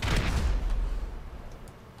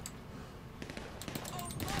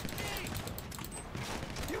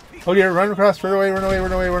 Oh dear, run across, run away, run away,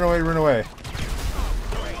 run away, run away, run away.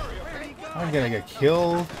 I'm gonna get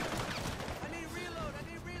killed. I need reload.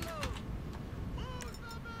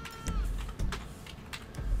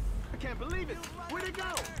 I can't believe it. Where'd it go?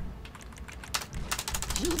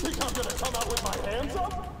 You think I'm gonna come out with my hands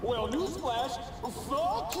up? Well, newsflash,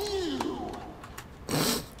 fuck you!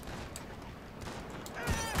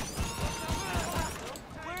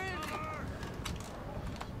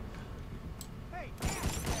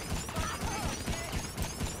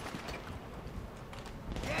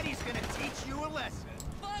 Daddy's gonna teach you a lesson.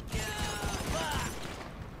 Fuck you!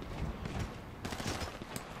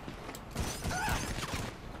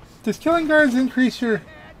 Does killing guards increase your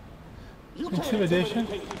You can't intimidation?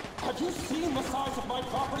 intimidate me. Have you seen the size of my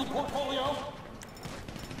property portfolio?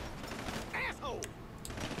 Asshole!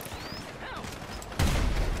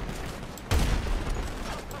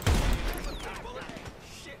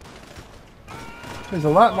 There's a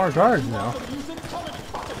lot more guards now. Use it, come and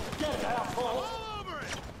fucking get it, asshole! Over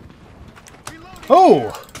it! Reloading! Oh!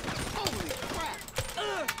 Holy crap!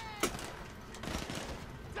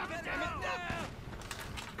 Damn it!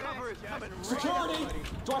 Cover is coming right Security!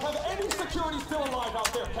 Do I have any security still alive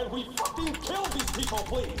out there? Can we fucking kill these people,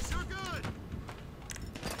 please? You're good!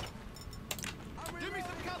 Give me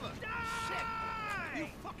some cover! Shit! You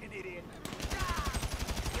fucking idiot!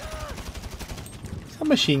 Some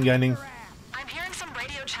machine gunning. I'm hearing some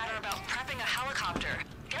radio chatter about prepping a helicopter.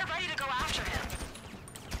 Get ready to go after him.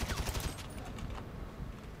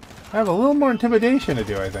 I have a little more intimidation to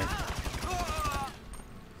do, I think.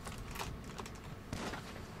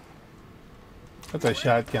 That's a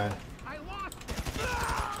shotgun. I lost it!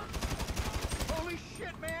 Holy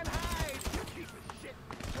shit, man! Hide! You piece of shit!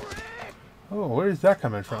 Frick! Oh, where's that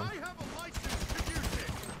coming from? I have a license to use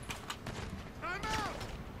it! I'm out!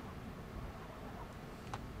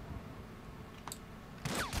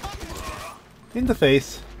 In the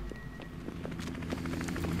face.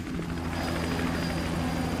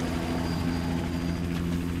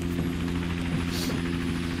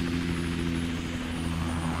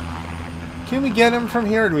 Can we get him from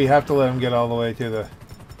here, or do we have to let him get all the way to the...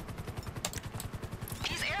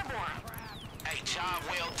 He's airborne. Hey, job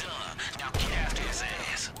well done. Now get after his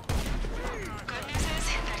ass. Good news is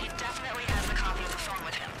that he definitely has a copy of the phone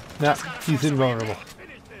with him. Nah, Just gotta he's force the way invulnerable.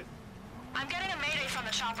 Finish this! I'm getting a mayday from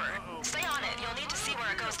the chopper. Stay on it. You'll need to see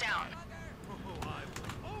where it goes down.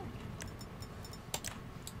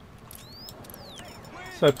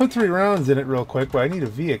 So I put 3 rounds in it real quick, but I need a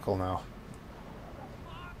vehicle now.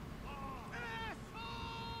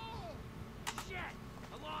 Asshole! Shit!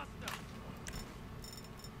 I lost him!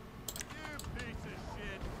 You piece of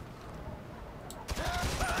shit!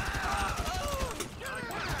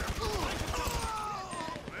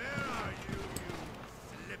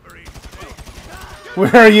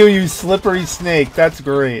 Where are you, you slippery snake? That's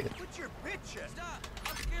great. What's your picture? Stop!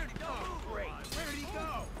 I'm scared to go. Great. Where did he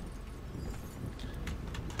go?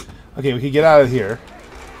 Okay, we can get out of here.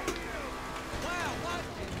 Wow, what?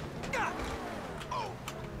 Oh.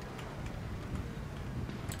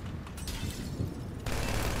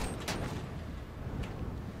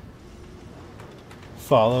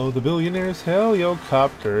 Follow the billionaire's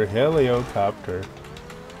helicopter, helicopter.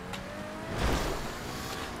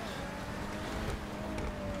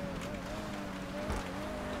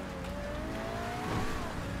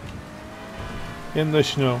 In the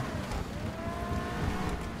snow.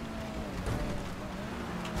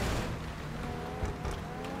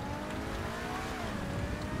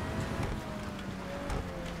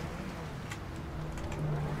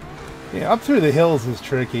 Yeah, up through the hills is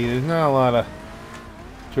tricky. There's not a lot of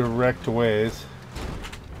direct ways.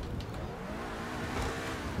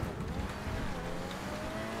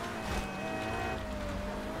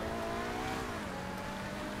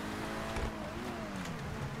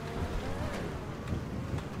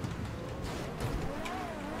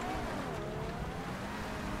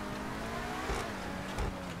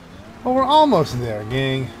 Well, we're almost there,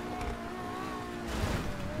 gang.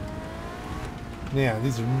 Yeah,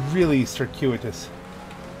 these are really circuitous.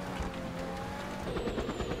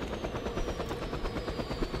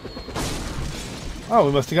 Oh,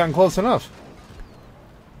 we must have gotten close enough.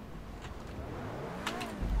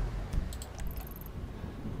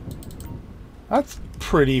 That's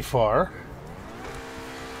pretty far.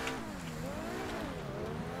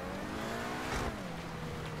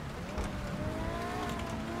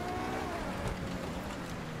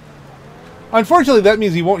 Unfortunately, that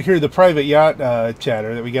means you won't hear the private yacht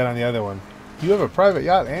chatter that we got on the other one. You have a private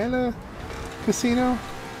yacht and a casino?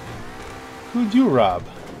 Who'd you rob?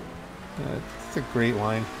 That's a great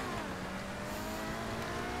line.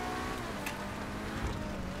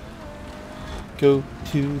 Go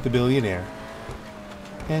to the billionaire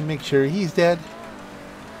and make sure he's dead.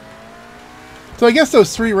 So I guess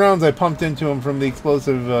those 3 rounds I pumped into him from the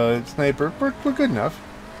explosive sniper were good enough.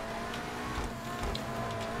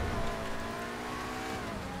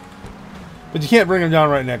 But you can't bring him down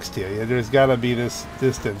right next to you. There's got to be this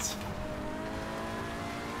distance.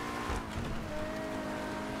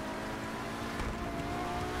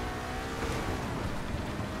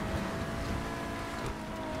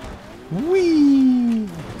 Whee!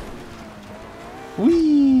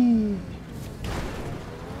 Whee!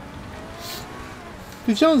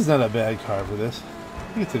 Vision's not a bad car for this.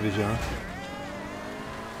 I think it's a Vision.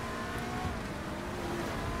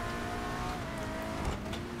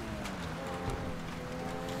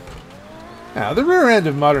 Now, the rear end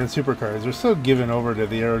of modern supercars are so given over to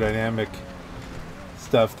the aerodynamic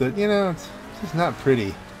stuff that, you know, it's just not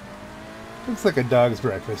pretty. Looks like a dog's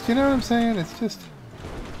breakfast. You know what I'm saying? It's just...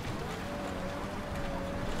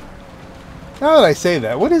 Now that I say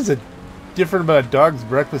that, what is it different about a dog's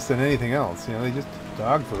breakfast than anything else? You know, they just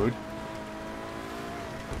dog food.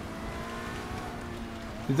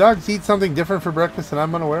 Do dogs eat something different for breakfast that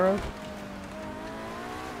I'm unaware of?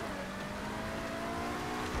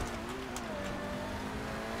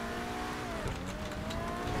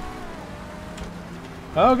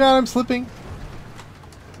 Oh god, I'm slipping.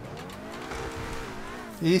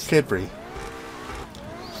 He's slippery. You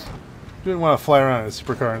wouldn't want to fly around in a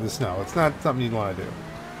supercar in the snow. It's not something you'd want to do.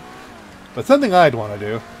 But something I'd want to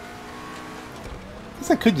do. I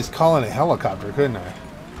guess I could just call in a helicopter, couldn't I?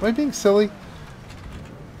 Am I being silly?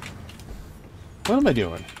 What am I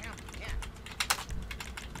doing?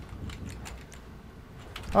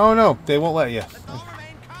 Oh no, they won't let you.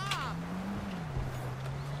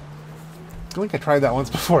 I think I tried that once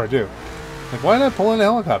before, too. Like, why not pull in a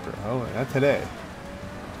helicopter? Oh, not today.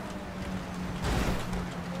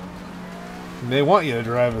 And they want you to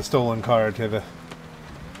drive a stolen car to the...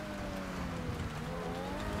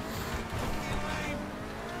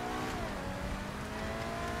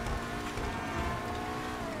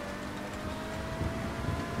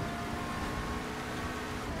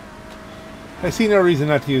 I see no reason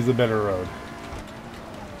not to use the better road.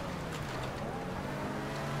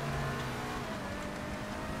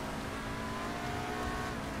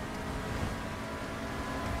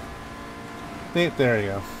 There you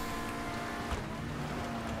go.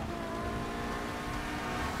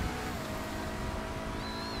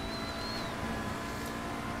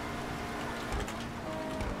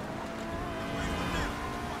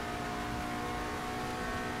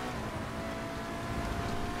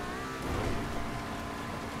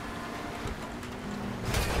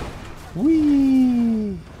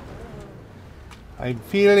 Whee! I'm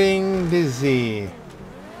feeling dizzy.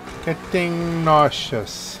 Getting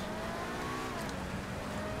nauseous.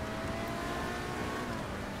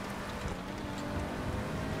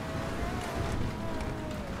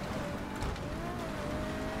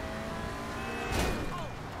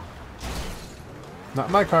 Not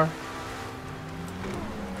my car.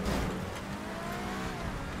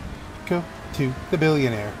 Go to the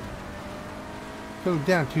billionaire. Go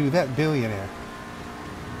down to that billionaire.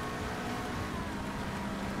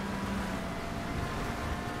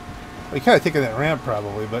 Well, you kind of taking that ramp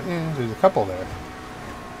probably, but yeah, there's a couple there.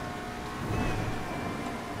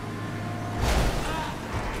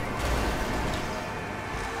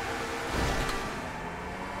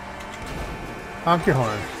 Honk your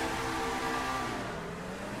horn.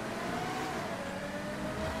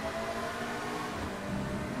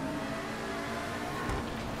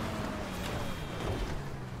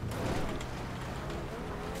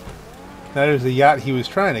 That is the yacht he was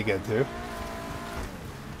trying to get to.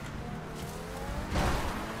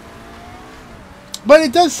 But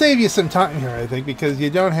it does save you some time here, I think, because you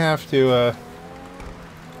don't have to,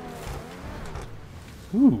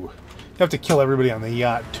 you have to kill everybody on the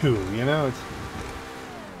yacht, too, you know? It's...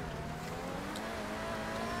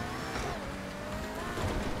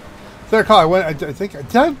 Their car. I think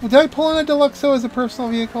did I pull in a Deluxo as a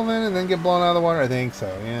personal vehicle then, and then get blown out of the water? I think so.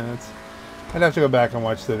 Yeah, that's. I'd have to go back and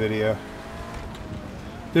watch the video.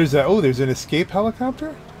 There's an escape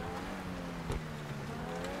helicopter.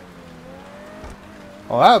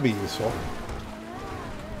 Well, that would be useful.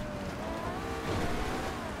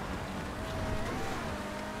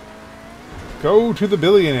 Go to the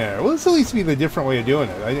billionaire. Well, this at least be the different way of doing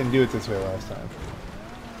it. I didn't do it this way last time.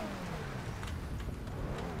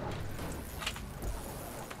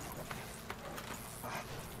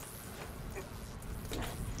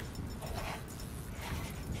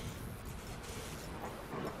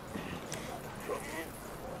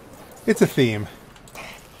 It's a theme.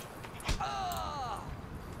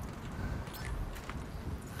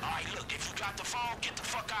 Alright, look, if you got the phone, get the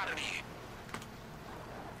fuck out of here.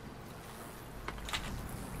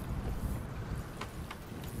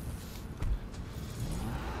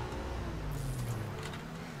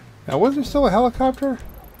 Now, was there still a helicopter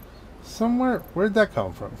somewhere? Where'd that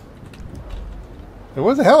come from? There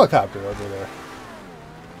was a helicopter over there.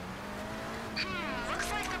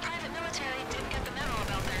 Looks like the private military didn't get the memo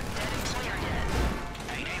about their dead employer yet.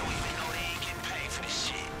 Hey, they don't even know they ain't getting paid for this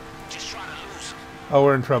shit. Just try to lose them. Oh,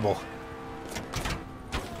 we're in trouble.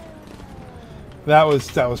 That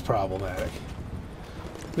was problematic.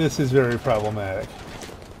 This is very problematic.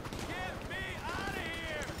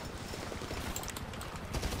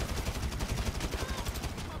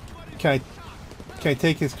 Can I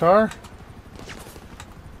take his car?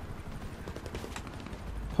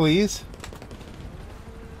 Please?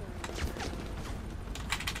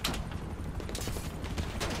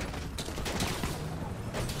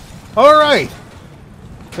 All right.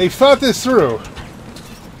 They thought this through.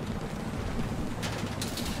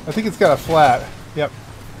 I think it's got a flat. Yep.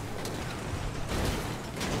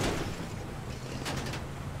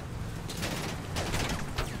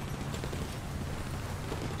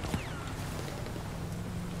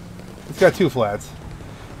 It's got two flats.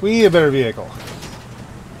 We need a better vehicle.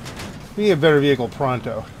 We need a better vehicle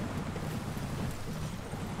pronto.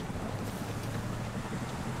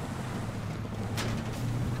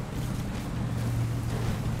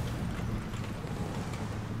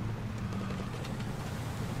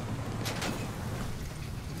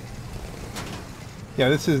 Yeah,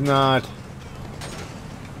 this is not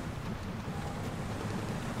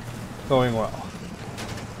going well.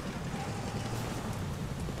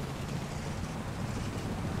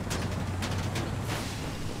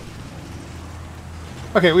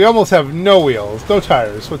 Okay, we almost have no wheels, no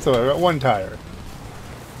tires whatsoever, one tire.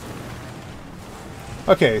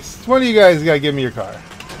 Okay, so one of you guys gotta give me your car.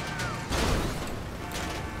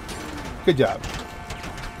 Good job.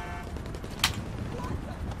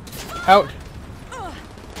 Out.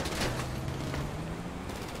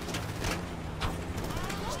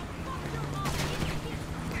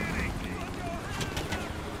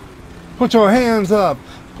 Put your hands up.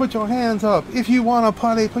 Put your hands up. If you want to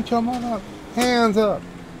party, put your hands up.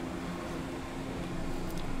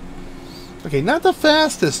 Okay, not the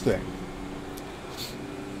fastest thing.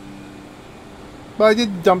 But I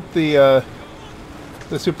did dump the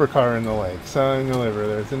supercar in the lake. So in the river,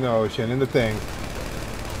 there's in the ocean, in the thing.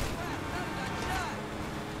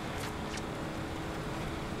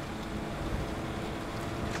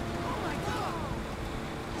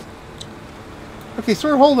 Okay, so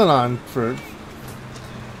we're holding on for...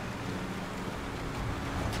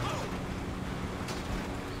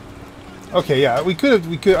 Okay, yeah, we could.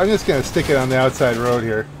 I'm just gonna stick it on the outside road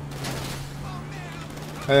here,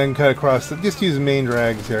 and then cut across. Just use main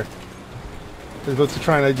drags here. As opposed to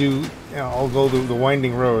trying to do, I'll go the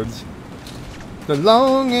winding roads, the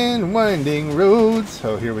long and winding roads.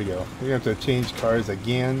 Oh, here we go. We're gonna have to change cars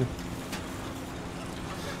again.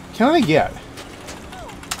 Can I get?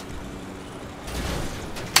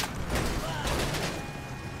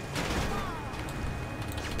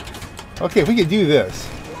 Okay, if we could do this.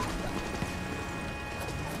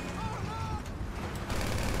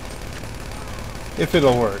 If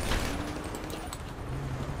it'll work.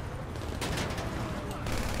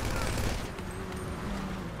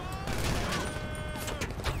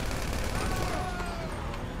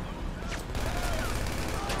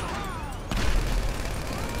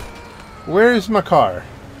 Where's my car?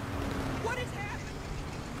 What is happening?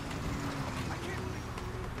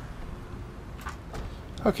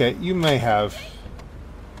 Okay, you may have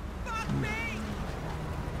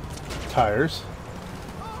tires.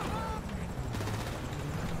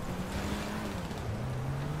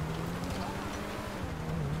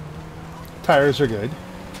 Tires are good.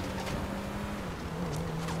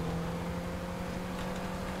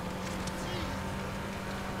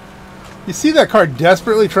 You see that car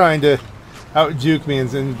desperately trying to out-juke me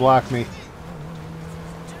and block me.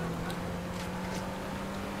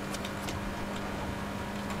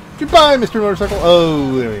 Goodbye, Mr. Motorcycle.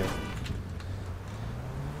 Oh, there we go.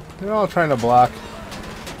 They're all trying to block.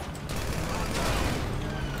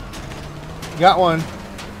 Got one.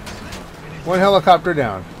 One helicopter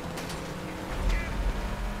down.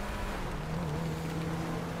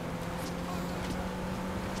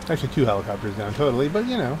 Actually, 2 helicopters down totally, but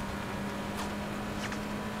you know.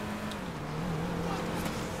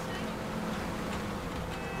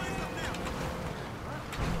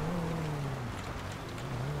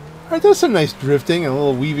 Alright, there's some nice drifting and a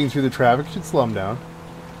little weaving through the traffic. Should slow them down.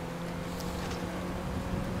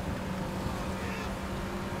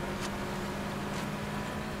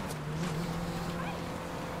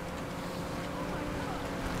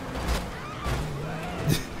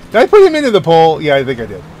 Did I put him into the pole? Yeah, I think I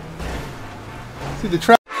did. See the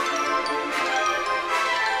traffic.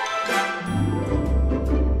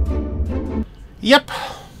 Yep.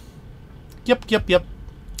 Yep.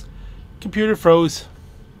 Computer froze.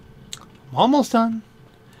 I'm almost done.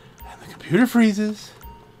 And the computer freezes.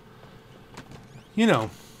 You know.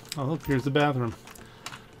 Oh, look, here's the bathroom.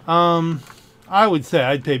 I would say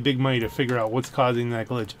I'd pay big money to figure out what's causing that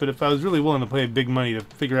glitch. But if I was really willing to pay big money to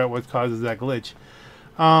figure out what causes that glitch,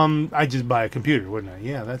 I'd just buy a computer, wouldn't I?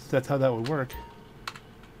 Yeah, that's how that would work.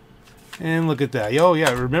 And look at that. Oh,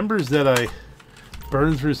 yeah, it remembers that I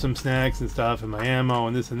burned through some snacks and stuff and my ammo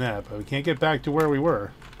and this and that. But we can't get back to where we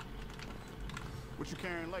were. What you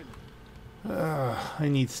carrying lately? I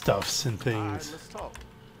need stuffs and things. All right, let's talk.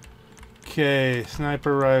 Okay,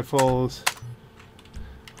 sniper rifles.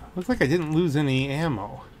 Looks like I didn't lose any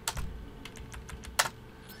ammo.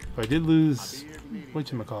 But I did lose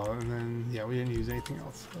whatchamacallit, and then, yeah, we didn't use anything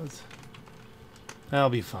else. That'll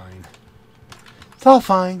be fine. It's all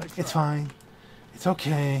fine. It's fine. It's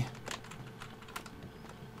okay.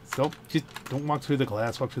 So, just don't walk through the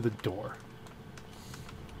glass, walk through the door.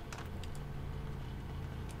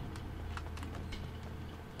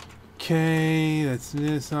 Okay, that's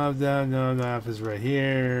this off, that, no, the office right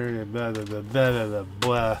here, blah, blah, blah, blah, blah, blah,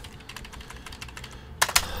 blah.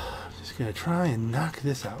 Just gonna try and knock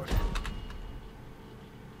this out.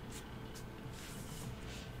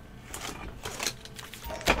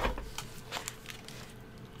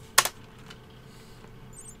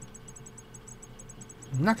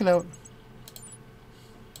 Knock it out.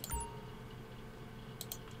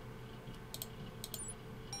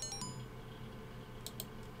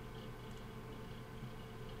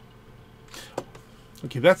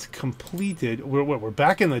 Okay, that's completed. We're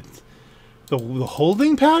back in the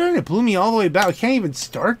holding pattern? It blew me all the way back. I can't even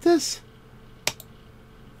start this? I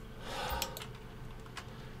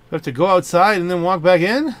have to go outside and then walk back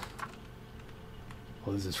in?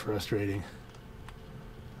 Oh, this is frustrating.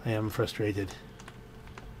 I am frustrated.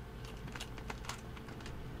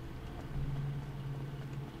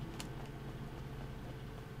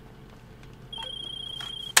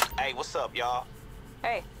 Hey, what's up, y'all?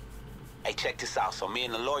 Hey. Hey, check this out. So me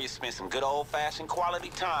and the lawyer spent some good old-fashioned quality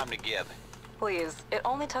time together. Please, it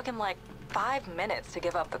only took him like 5 minutes to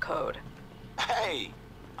give up the code. Hey,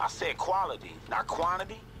 I said quality, not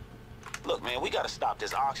quantity. Look, man, we gotta stop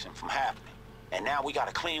this auction from happening. And now we got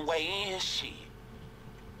a clean way in, shit.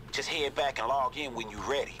 Just head back and log in when you're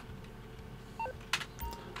ready.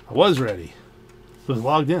 I was ready. I was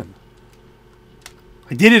logged in.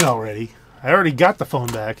 I did it already. I already got the phone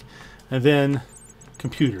back. And then,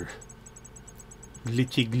 computer.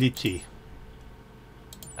 Glitchy.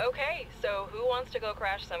 Okay, so who wants to go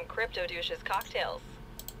crash some Crypto Douche's cocktails?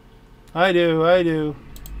 I do.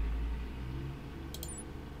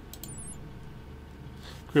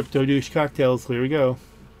 Crypto Douche cocktails, here we go.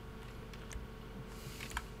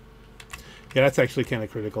 Yeah, that's actually kind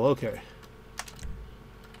of critical. Okay.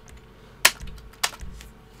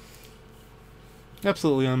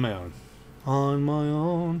 Absolutely on my own. On my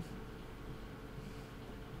own.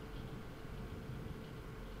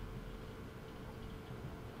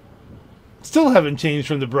 Still haven't changed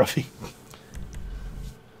from the Bruffy.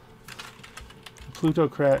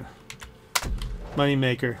 Plutocrat.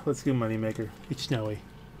 Moneymaker. Let's do Moneymaker. It's snowy.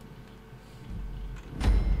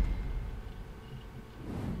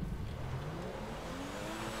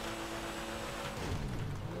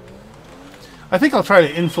 I think I'll try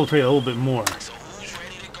to infiltrate a little bit more. So who's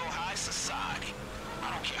ready to go high society? I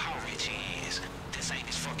don't care how rich he is. This ain't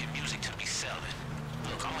his fucking music to be selling.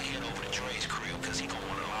 Look, I'm gonna head over to Dre's crib because he gonna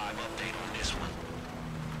want a live update on this one.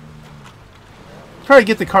 Try to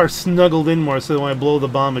get the car snuggled in more so that when I blow the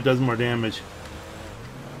bomb it does more damage.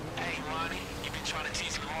 Hey, Ronnie, you been trying to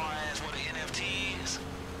teach Laura ass what an NFT is?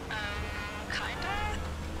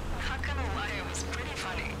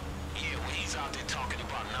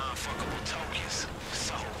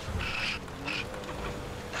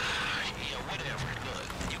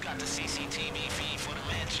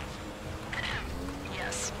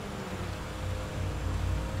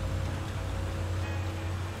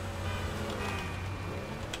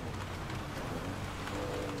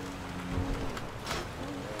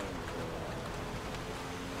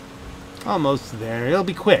 Almost there. It'll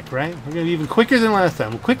be quick, right? We're gonna be even quicker than last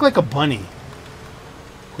time. Quick like a bunny.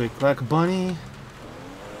 Quick like a bunny.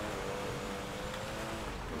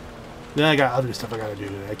 Then I got other stuff I gotta do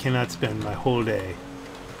today. I cannot spend my whole day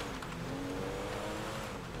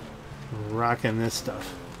rocking this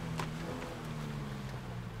stuff.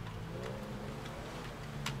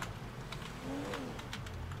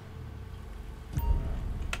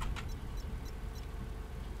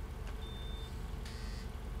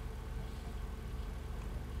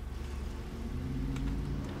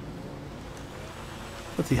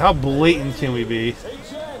 Let's see, how blatant can we be? Hey,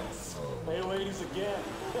 gents. Hey, ladies again.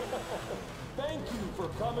 Thank you for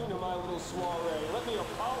coming to my little soiree. Let me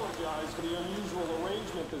apologize for the unusual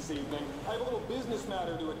arrangement this evening. I have a little business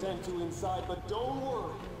matter to attend to inside, but don't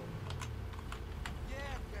worry.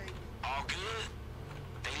 All good?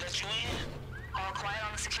 They let you in? All quiet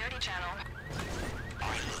on the security channel.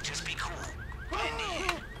 Alright, look, just be cool. And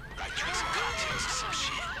then, like drink some cocktails or some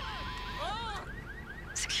shit.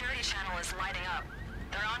 Security channel is lighting up.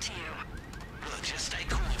 They're on to you. Look, just stay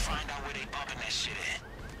cool and find out where they bumping that shit at.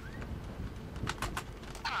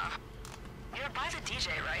 Huh. You're by the DJ,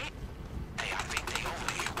 right? Hey, I think they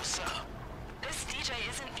over here. What's up? This DJ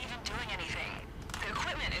isn't even doing anything. The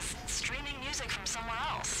equipment is streaming music from somewhere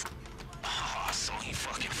else. Oh, so he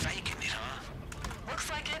fucking faking it, huh? Looks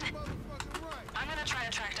like it. I'm gonna try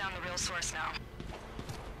to track down the real source now.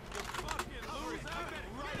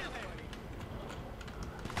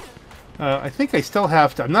 I think I still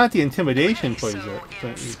have to. I'm not the intimidation place So, yet. in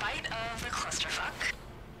But spite of the clusterfuck,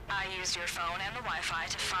 I used your phone and the Wi-Fi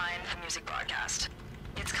to find the music broadcast.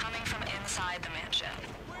 It's coming from inside the mansion.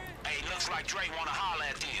 Hey, looks like Dre wanna holler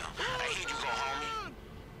at them. Hey, here you go, homie.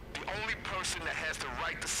 The only person that has the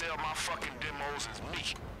right to sell my fucking demos is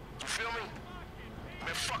me. You feel me?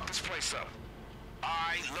 Man, fuck this place up.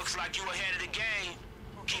 Alright, looks like you ahead of the game.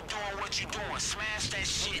 Keep doing what you're doing. Smash that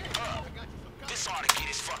shit up. This ought to get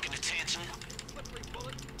his fucking attention.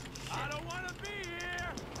 I don't want to be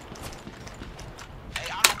here. Hey,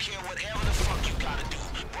 I don't care whatever the fuck you gotta do.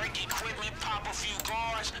 Break equipment, pop a few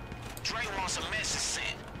guards. Dre wants a message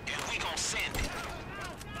sent, and we gon' send it.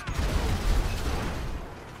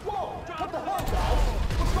 Whoa! What the hell,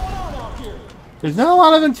 guys? What's going on out here? there's not a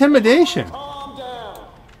lot of intimidation. Calm down.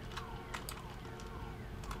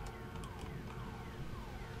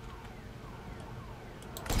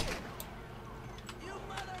 You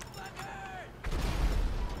motherfucker!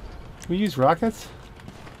 We use rockets?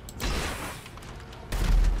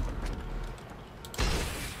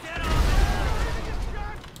 Get on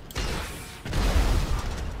there!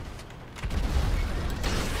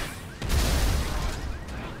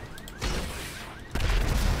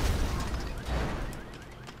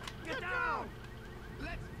 Get down!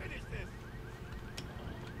 Let's finish this.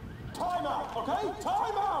 Time out, okay?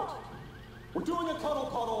 Time out! We're doing a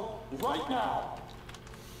cuddle right now.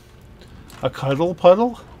 A cuddle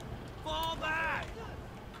puddle? Fall back!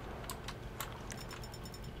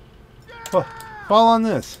 Oh, fall on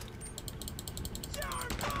this.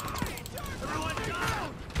 Everyone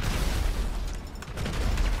down!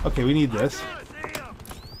 Okay, we need this. See him!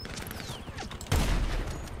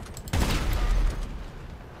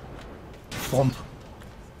 Thump.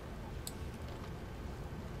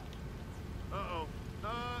 Uh-oh.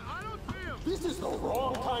 I don't see him. This is the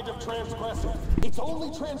wrong kind of transgressive. It's only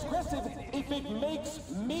transgressive if it makes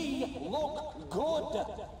me look good.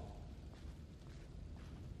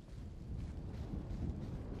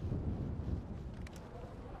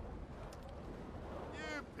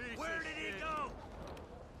 Where did he go?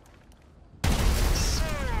 So,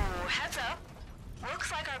 heads up.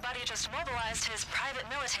 Looks like our buddy just mobilized his private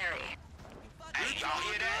military. Hey, y'all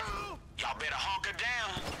hear that? Y'all better hunker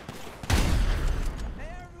down. Hey,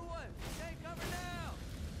 everyone! Take cover now!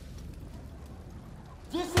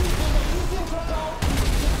 This isn't about you,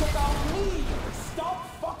 it's about me. Stop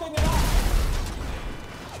fucking it up.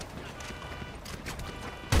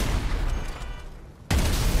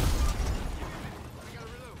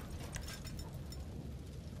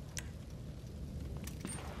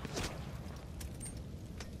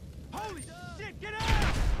 Holy shit, get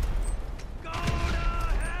out! Go to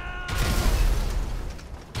hell!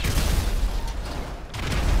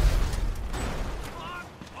 Fuck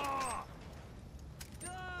off!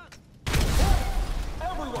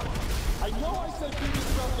 Everyone, I know I said be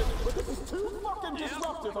disruptive, but this is too fucking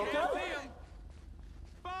disruptive, Can't okay? see him.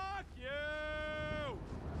 Fuck you!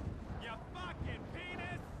 You fucking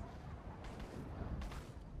penis!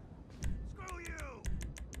 Screw you!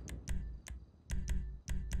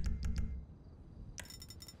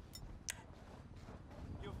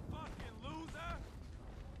 You fucking loser!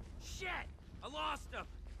 Shit! I lost him!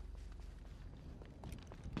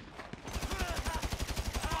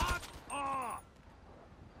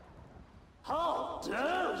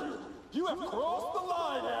 have crossed the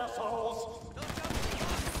line, assholes!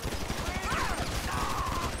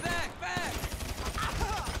 Back, back!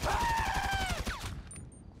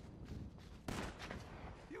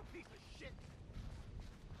 You piece of shit!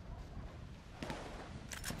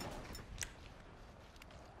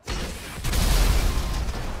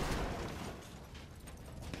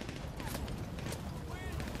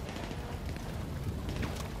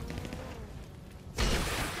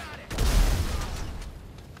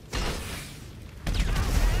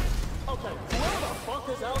 Okay, whoever the fuck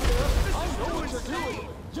is out there, I know what you're doing!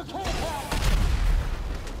 You can't have...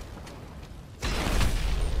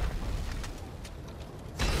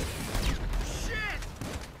 Shit!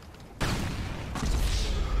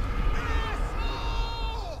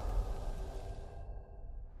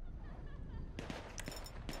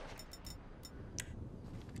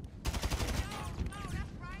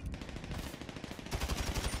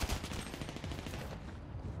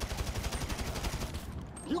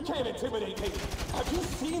 You can't intimidate me! Have you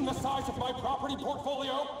seen the size of my property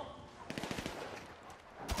portfolio?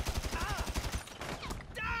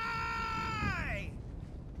 Die!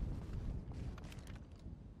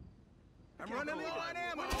 I'm running low on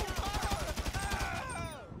ammo.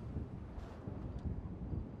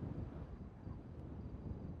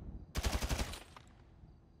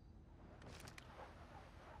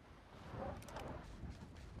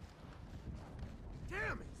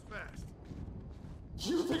 Damn, he's fast.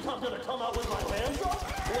 You think I'm gonna come out with my hands up?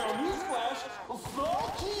 Well, newsflash,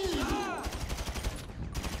 fuck you!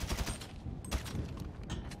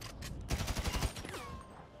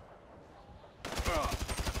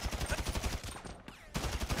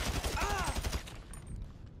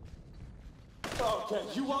 Okay,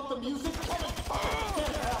 you want the music? Come and fucking get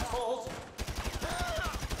it, assholes!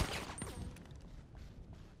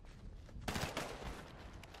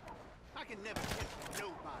 I can never catch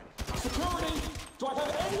nobody. Security! Do I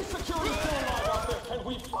have any security still alive out there? Can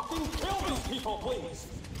we fucking kill these people, please?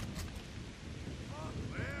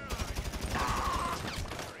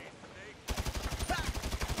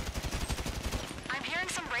 I'm hearing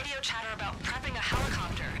some radio chatter about prepping a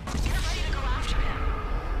helicopter. Get ready to go after him.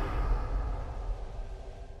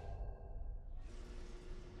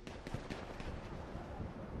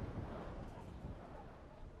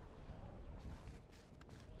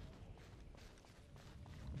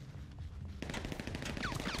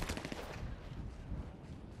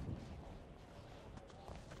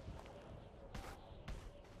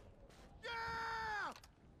 Yeah!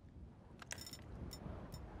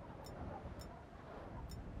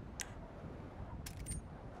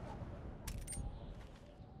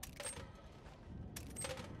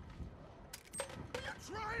 Are you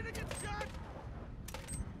trying to get shot?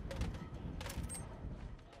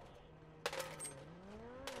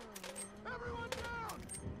 Everyone down!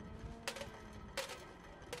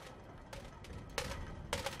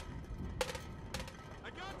 I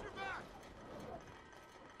got your back!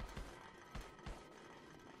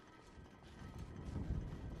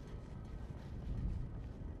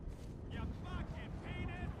 You fucking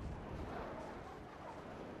penis!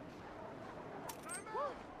 Time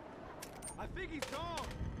out! I think he's gone!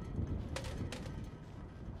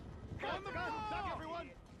 On the gun! Duck, everyone!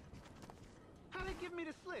 How'd they give me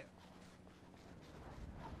the slip?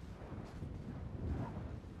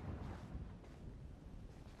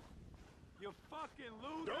 You fucking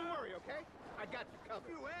loser! Don't worry, okay? I got you covered.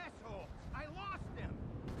 You asshole! I lost him!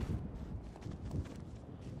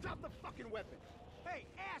 Drop the fucking weapon! Hey,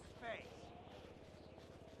 ass face!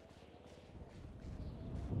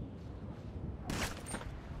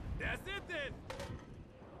 That's it then!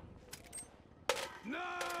 No!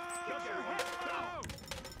 Get your head down!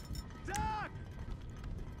 Duck!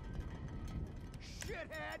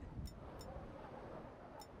 Shithead!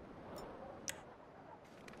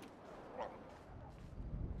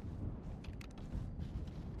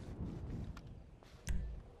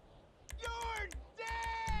 You're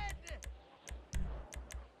dead!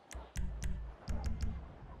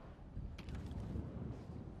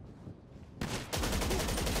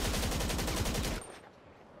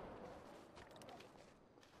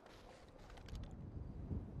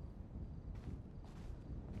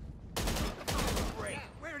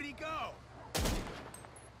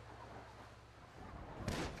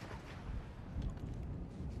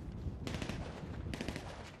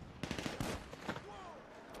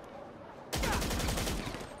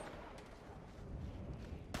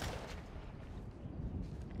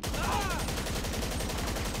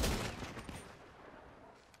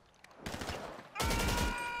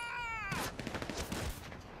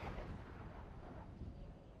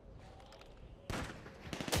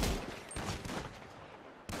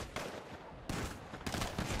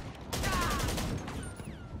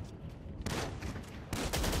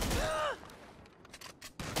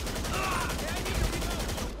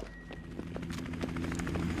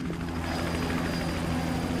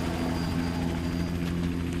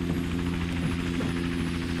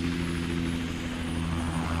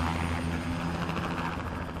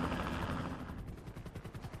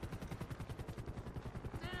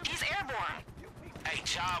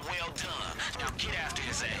 Job well done. Now get after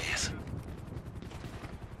his ass.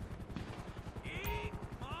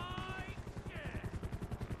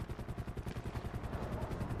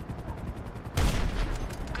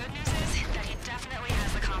 Good news is that he definitely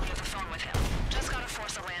has the copy of the phone with him. Just gotta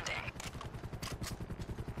force a landing.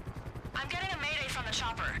 I'm getting a mayday from the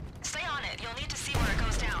chopper. Stay on it. You'll need to see where it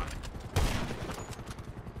goes down.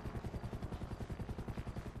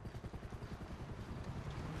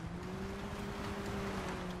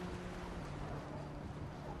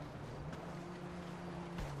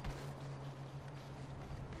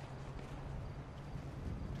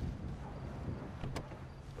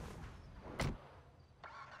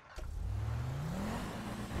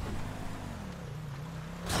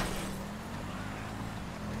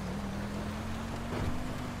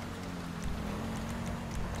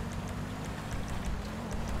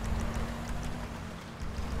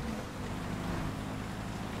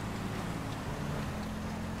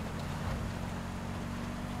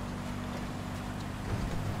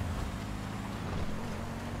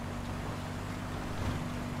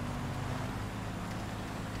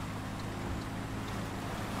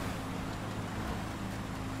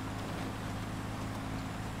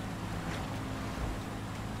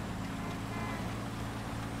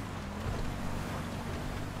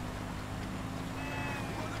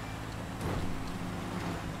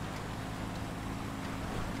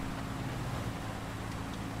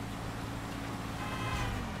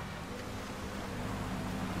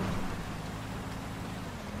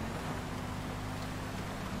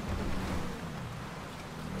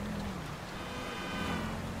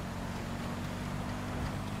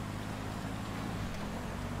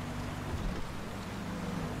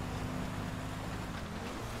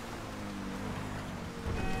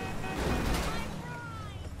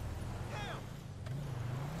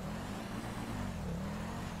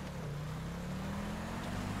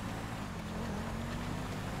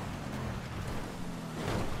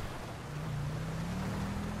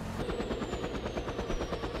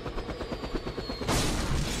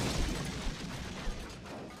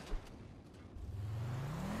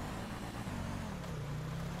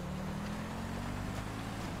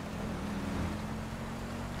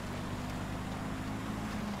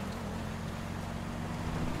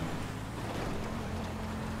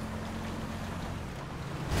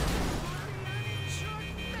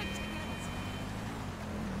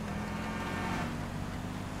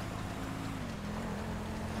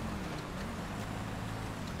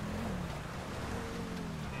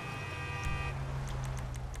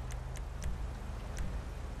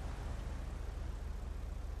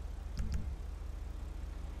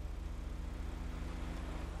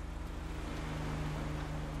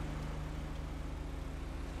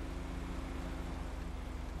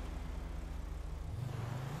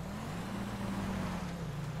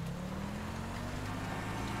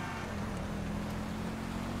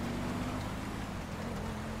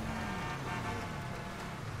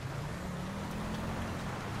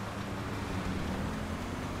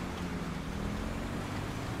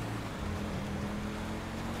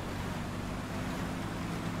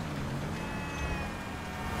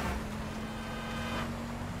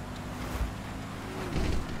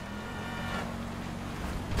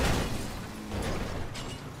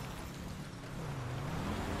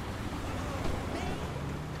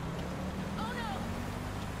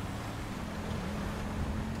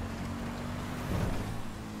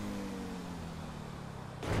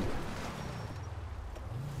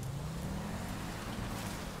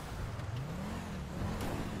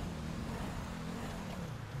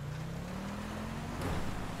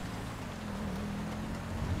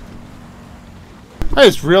 I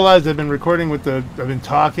just realized I've been recording with the... I've been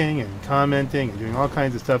talking and commenting and doing all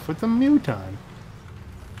kinds of stuff with the mute on.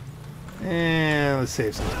 And let's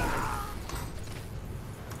save some time.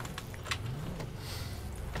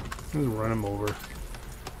 Let's run him over.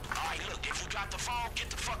 Alright, look, if you got the phone, get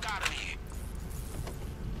the fuck out of here.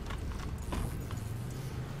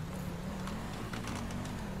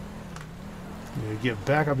 Get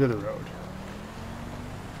back up to the road.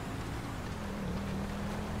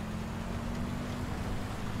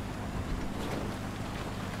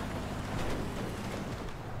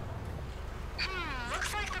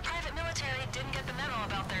 Looks like the private military didn't get the memo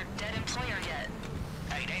about their dead employer yet.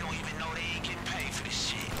 Hey, they don't even know they ain't getting paid for this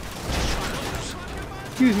shit. Just try to lose.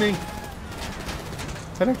 Excuse me.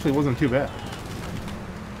 That actually wasn't too bad.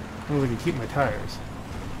 As long as I can keep my tires.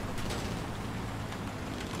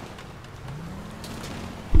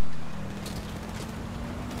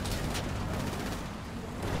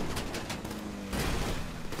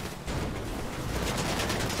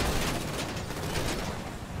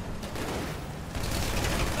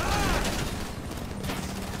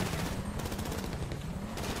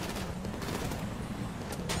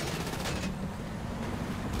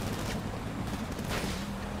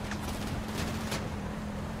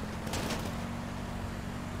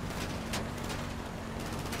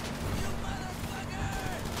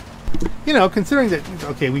 You know, considering that,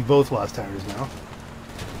 okay, we both lost tires now.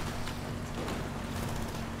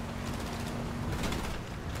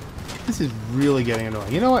 This is really getting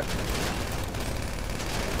annoying. You know what?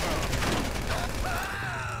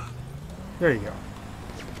 There you go.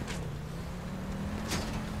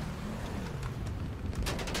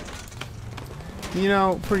 You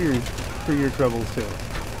know, for your troubles too.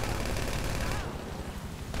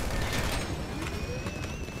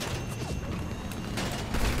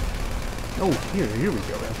 Oh, here we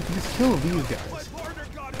go. We can just kill these guys.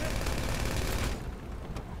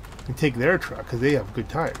 And take their truck, because they have good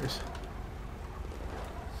tires.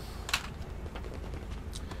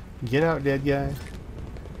 Get out, dead guy.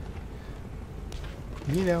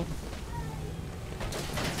 You know.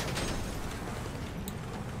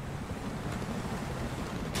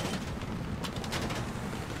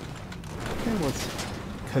 Okay, let's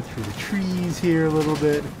cut through the trees here a little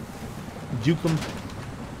bit. Juke them.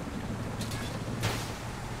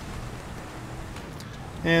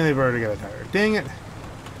 And they've already got a tire. Dang it.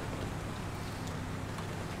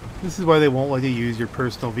 This is why they won't let you use your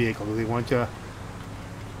personal vehicle. They want you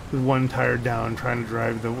with one tire down trying to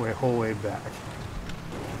drive the whole way back.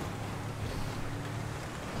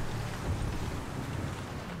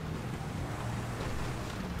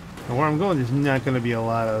 And where I'm going, there's not going to be a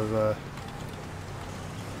lot of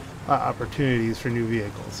opportunities for new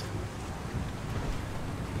vehicles.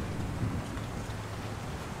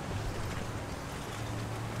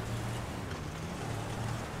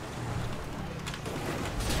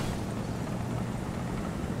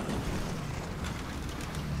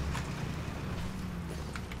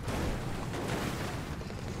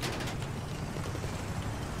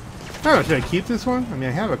 I don't know, should I keep this one? I mean,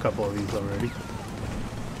 I have a couple of these already.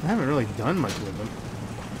 I haven't really done much with them.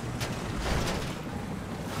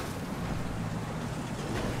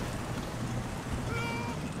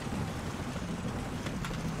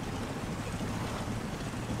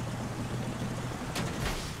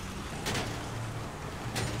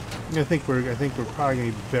 I think we're probably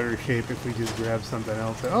gonna be better shape if we just grab something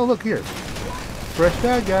else. Oh, look here, fresh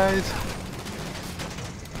bag, guys.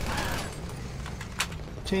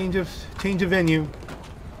 Change of venue.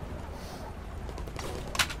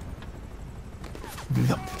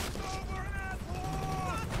 Nope.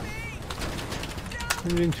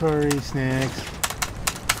 Inventory, snacks.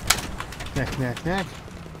 Snack.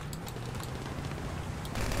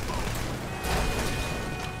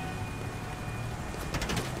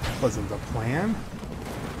 Wasn't the plan.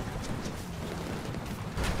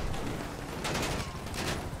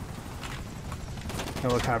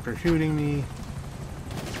 Helicopter shooting me.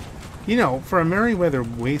 You know, for a Merryweather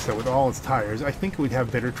Wasteland with all its tires, I think it would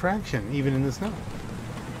have better traction, even in the snow.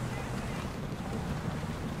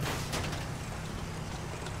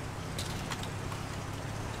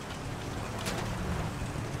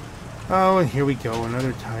 Oh, and here we go,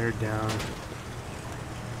 another tire down.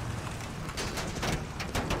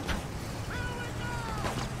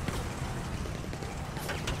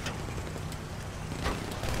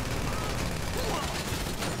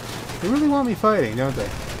 They really want me fighting, don't they?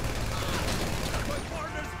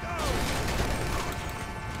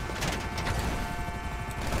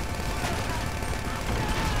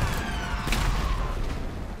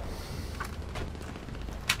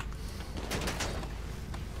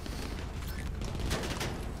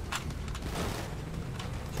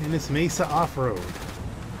 This Mesa off-road.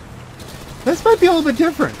 This might be a little bit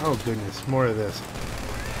different. Oh goodness, more of this.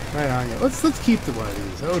 Right on you. Let's keep the one of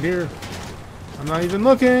these. Oh dear, I'm not even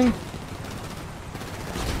looking.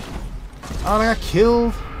 Oh, I got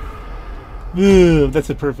killed. Ugh, that's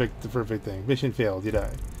the perfect thing. Mission failed. You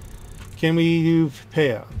died. Can we do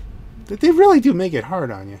payout? They really do make it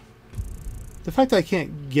hard on you. The fact that I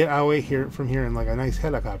can't get away from here in like a nice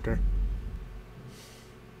helicopter.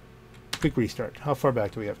 Quick restart. How far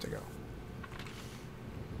back do we have to go?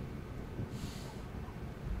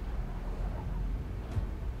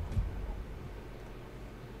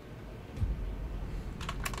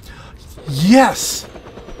 Yes!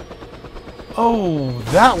 Oh,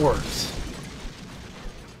 that works.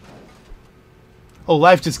 Oh,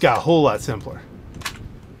 life just got a whole lot simpler.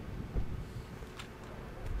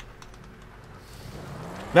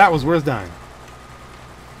 That was worth dying.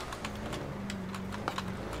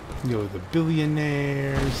 Go the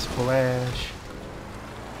billionaires, splash.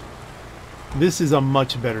 This is a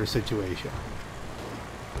much better situation.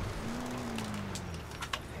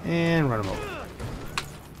 And run them over.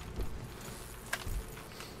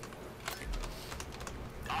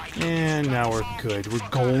 And now we're good. We're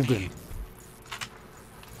golden.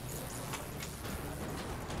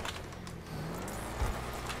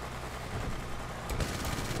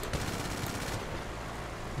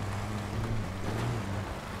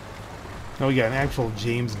 Now we got an actual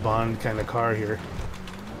James Bond kind of car here.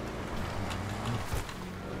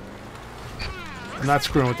 I'm not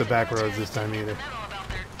screwing with the back roads this time either.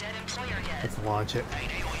 Let's launch it. Hey,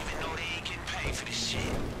 they don't even know they ain't getting paid for this shit.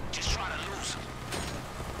 Just try to lose them.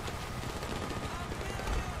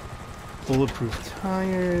 Bulletproof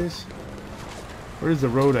tires. Where's the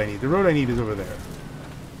road I need? The road I need is over there.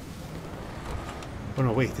 Oh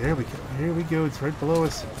no, wait, there we go. Here we go. It's right below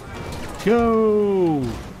us. Go!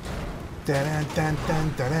 Dun dun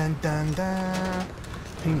dun dun dun dun dun.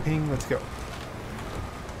 Ping ping, let's go.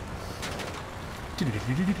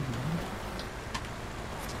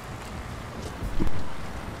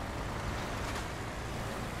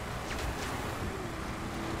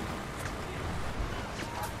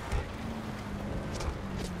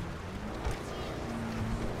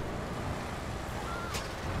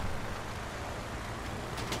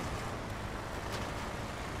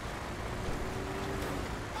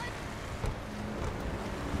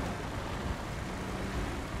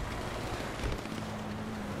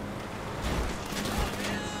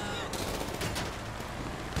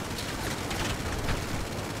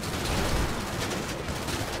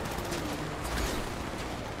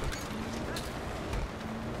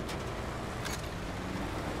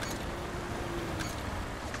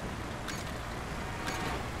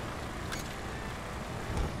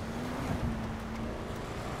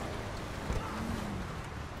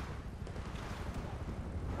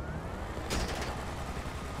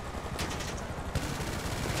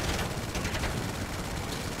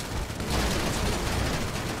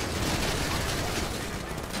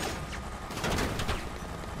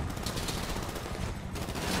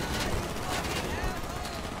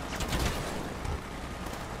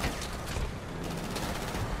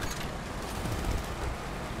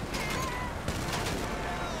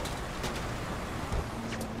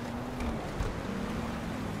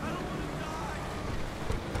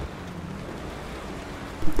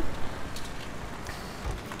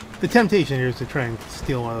 The temptation here is to try and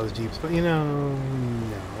steal one of those Jeeps, but you know,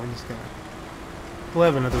 no, we're just gonna... We'll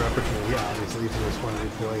have another opportunity, obviously, for this one to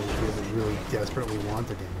play if we really desperately want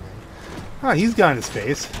the damn thing. Ah, he's gone to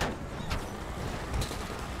space.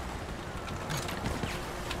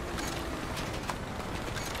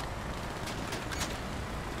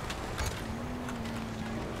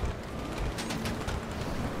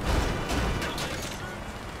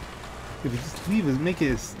 If we just leave it, make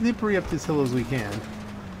it as slippery up this hill as we can.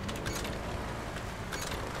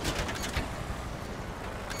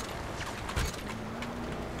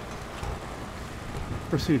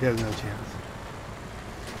 Pursuit has no chance.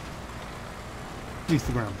 At least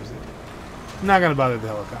the ground pursuit. I'm not going to bother the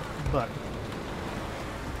helicopter, but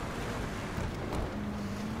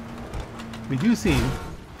we do seem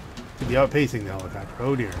to be outpacing the helicopter.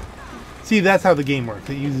 Oh dear. See, that's how the game works.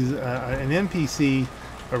 It uses an NPC,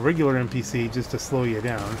 a regular NPC, just to slow you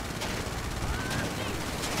down.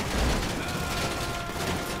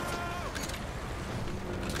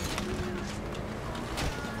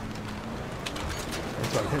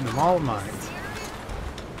 So I'm hitting them all at mines.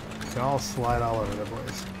 They all slide all over the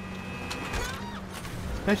place.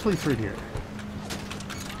 Especially through here.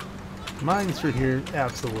 Mines through here,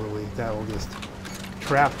 absolutely. That will just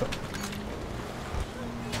trap them.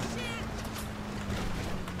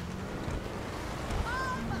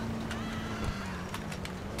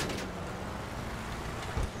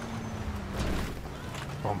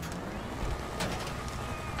 Bump.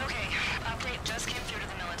 Okay, update just came through to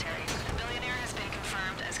the military. The billionaire has been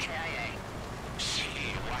confirmed as KIA.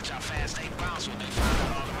 Shit, watch how fast they bounce when they find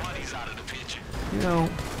out all the money's out of the picture. You know,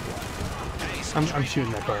 Hey, so I'm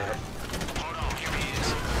shooting that car up. hold on, here he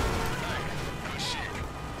is. Hey, good shit.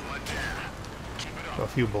 One down. Keep it up. A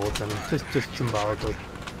few bullets in him, just symbolically.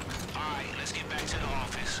 Alright, let's get back to the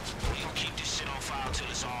office. We gonna keep this shit on file till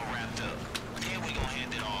it's all wrapped up. Then we gonna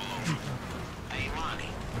hand it all over. Hey, Lonnie,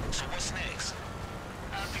 so what's next?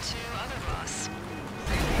 Up to other boss.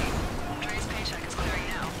 Dre's paycheck is clearing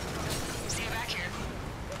now. See you back here.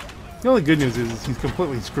 The only good news is he's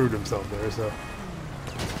completely screwed himself there, so...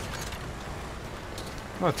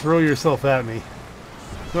 Throw yourself at me.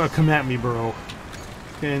 Come at me, bro.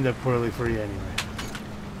 It's gonna end up poorly for you anyway.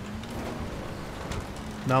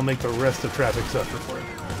 And I'll make the rest of traffic suffer for it.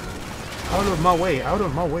 Out of my way, out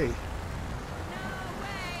of my way.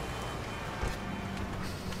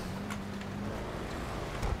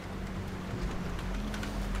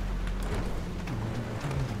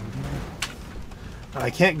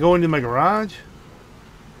 I can't go into my garage?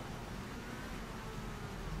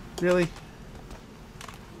 Really?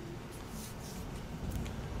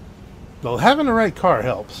 Well, having the right car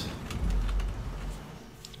helps.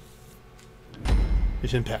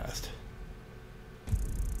 Mission passed.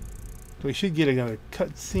 We should get another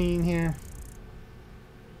cutscene here.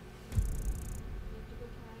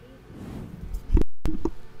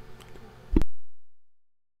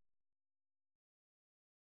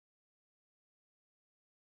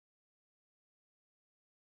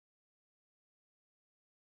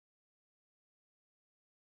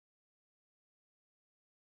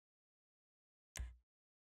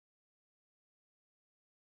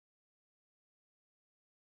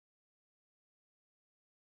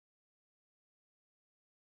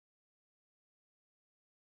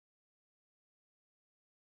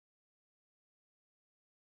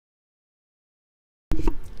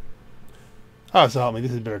 Oh, so help me.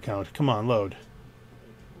 This is better count. Come on, load.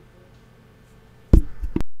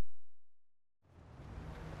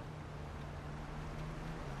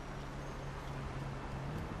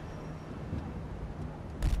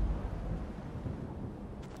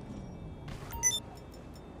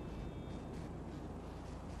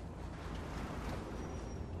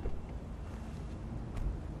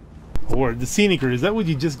 Or the scenic route. Is that what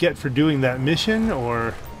you just get for doing that mission,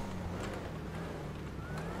 or?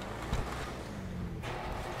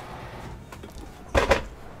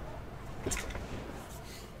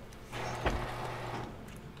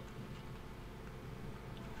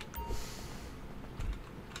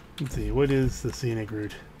 Let's see, what is the scenic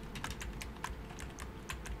route?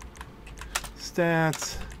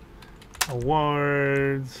 Stats,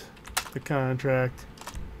 awards, the contract,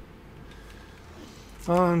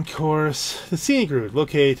 on course, the scenic route,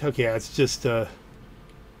 locate. Okay, it's just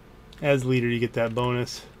as leader you get that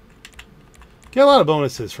bonus. Get a lot of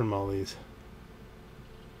bonuses from all these.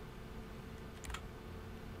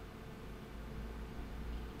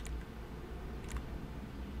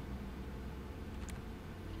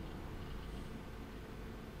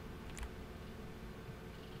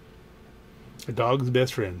 A dog's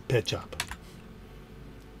best friend, pet shop.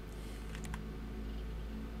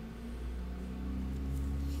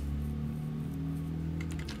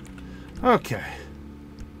 Okay.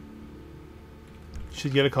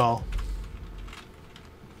 Should get a call.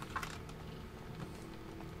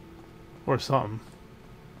 Or something.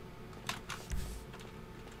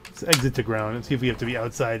 Let's exit the ground and see if we have to be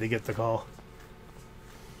outside to get the call.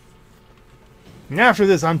 And after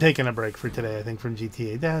this, I'm taking a break for today, I think, from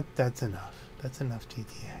GTA. That's enough. That's enough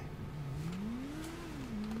GTA.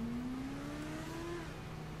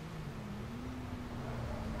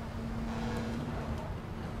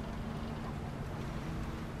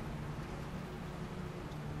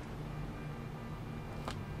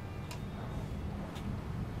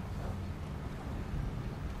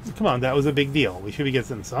 Come on, that was a big deal. We should be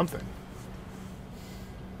getting something. I'm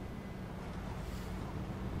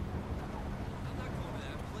not going to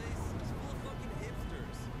that place. It's full of fucking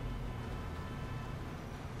hipsters.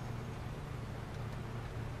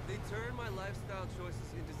 They turn my lifestyle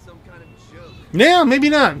choices into some kind of joke. Yeah, maybe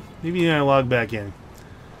not. Maybe I log back in.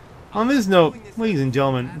 On this note, ladies and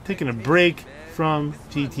gentlemen, I'm taking a break from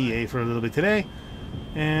GTA for a little bit today.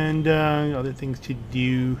 And other things to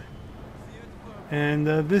do. And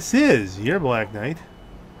this is your Black Knight.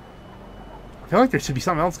 I feel like there should be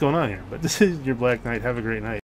something else going on here, but this is your Black Knight. Have a great night.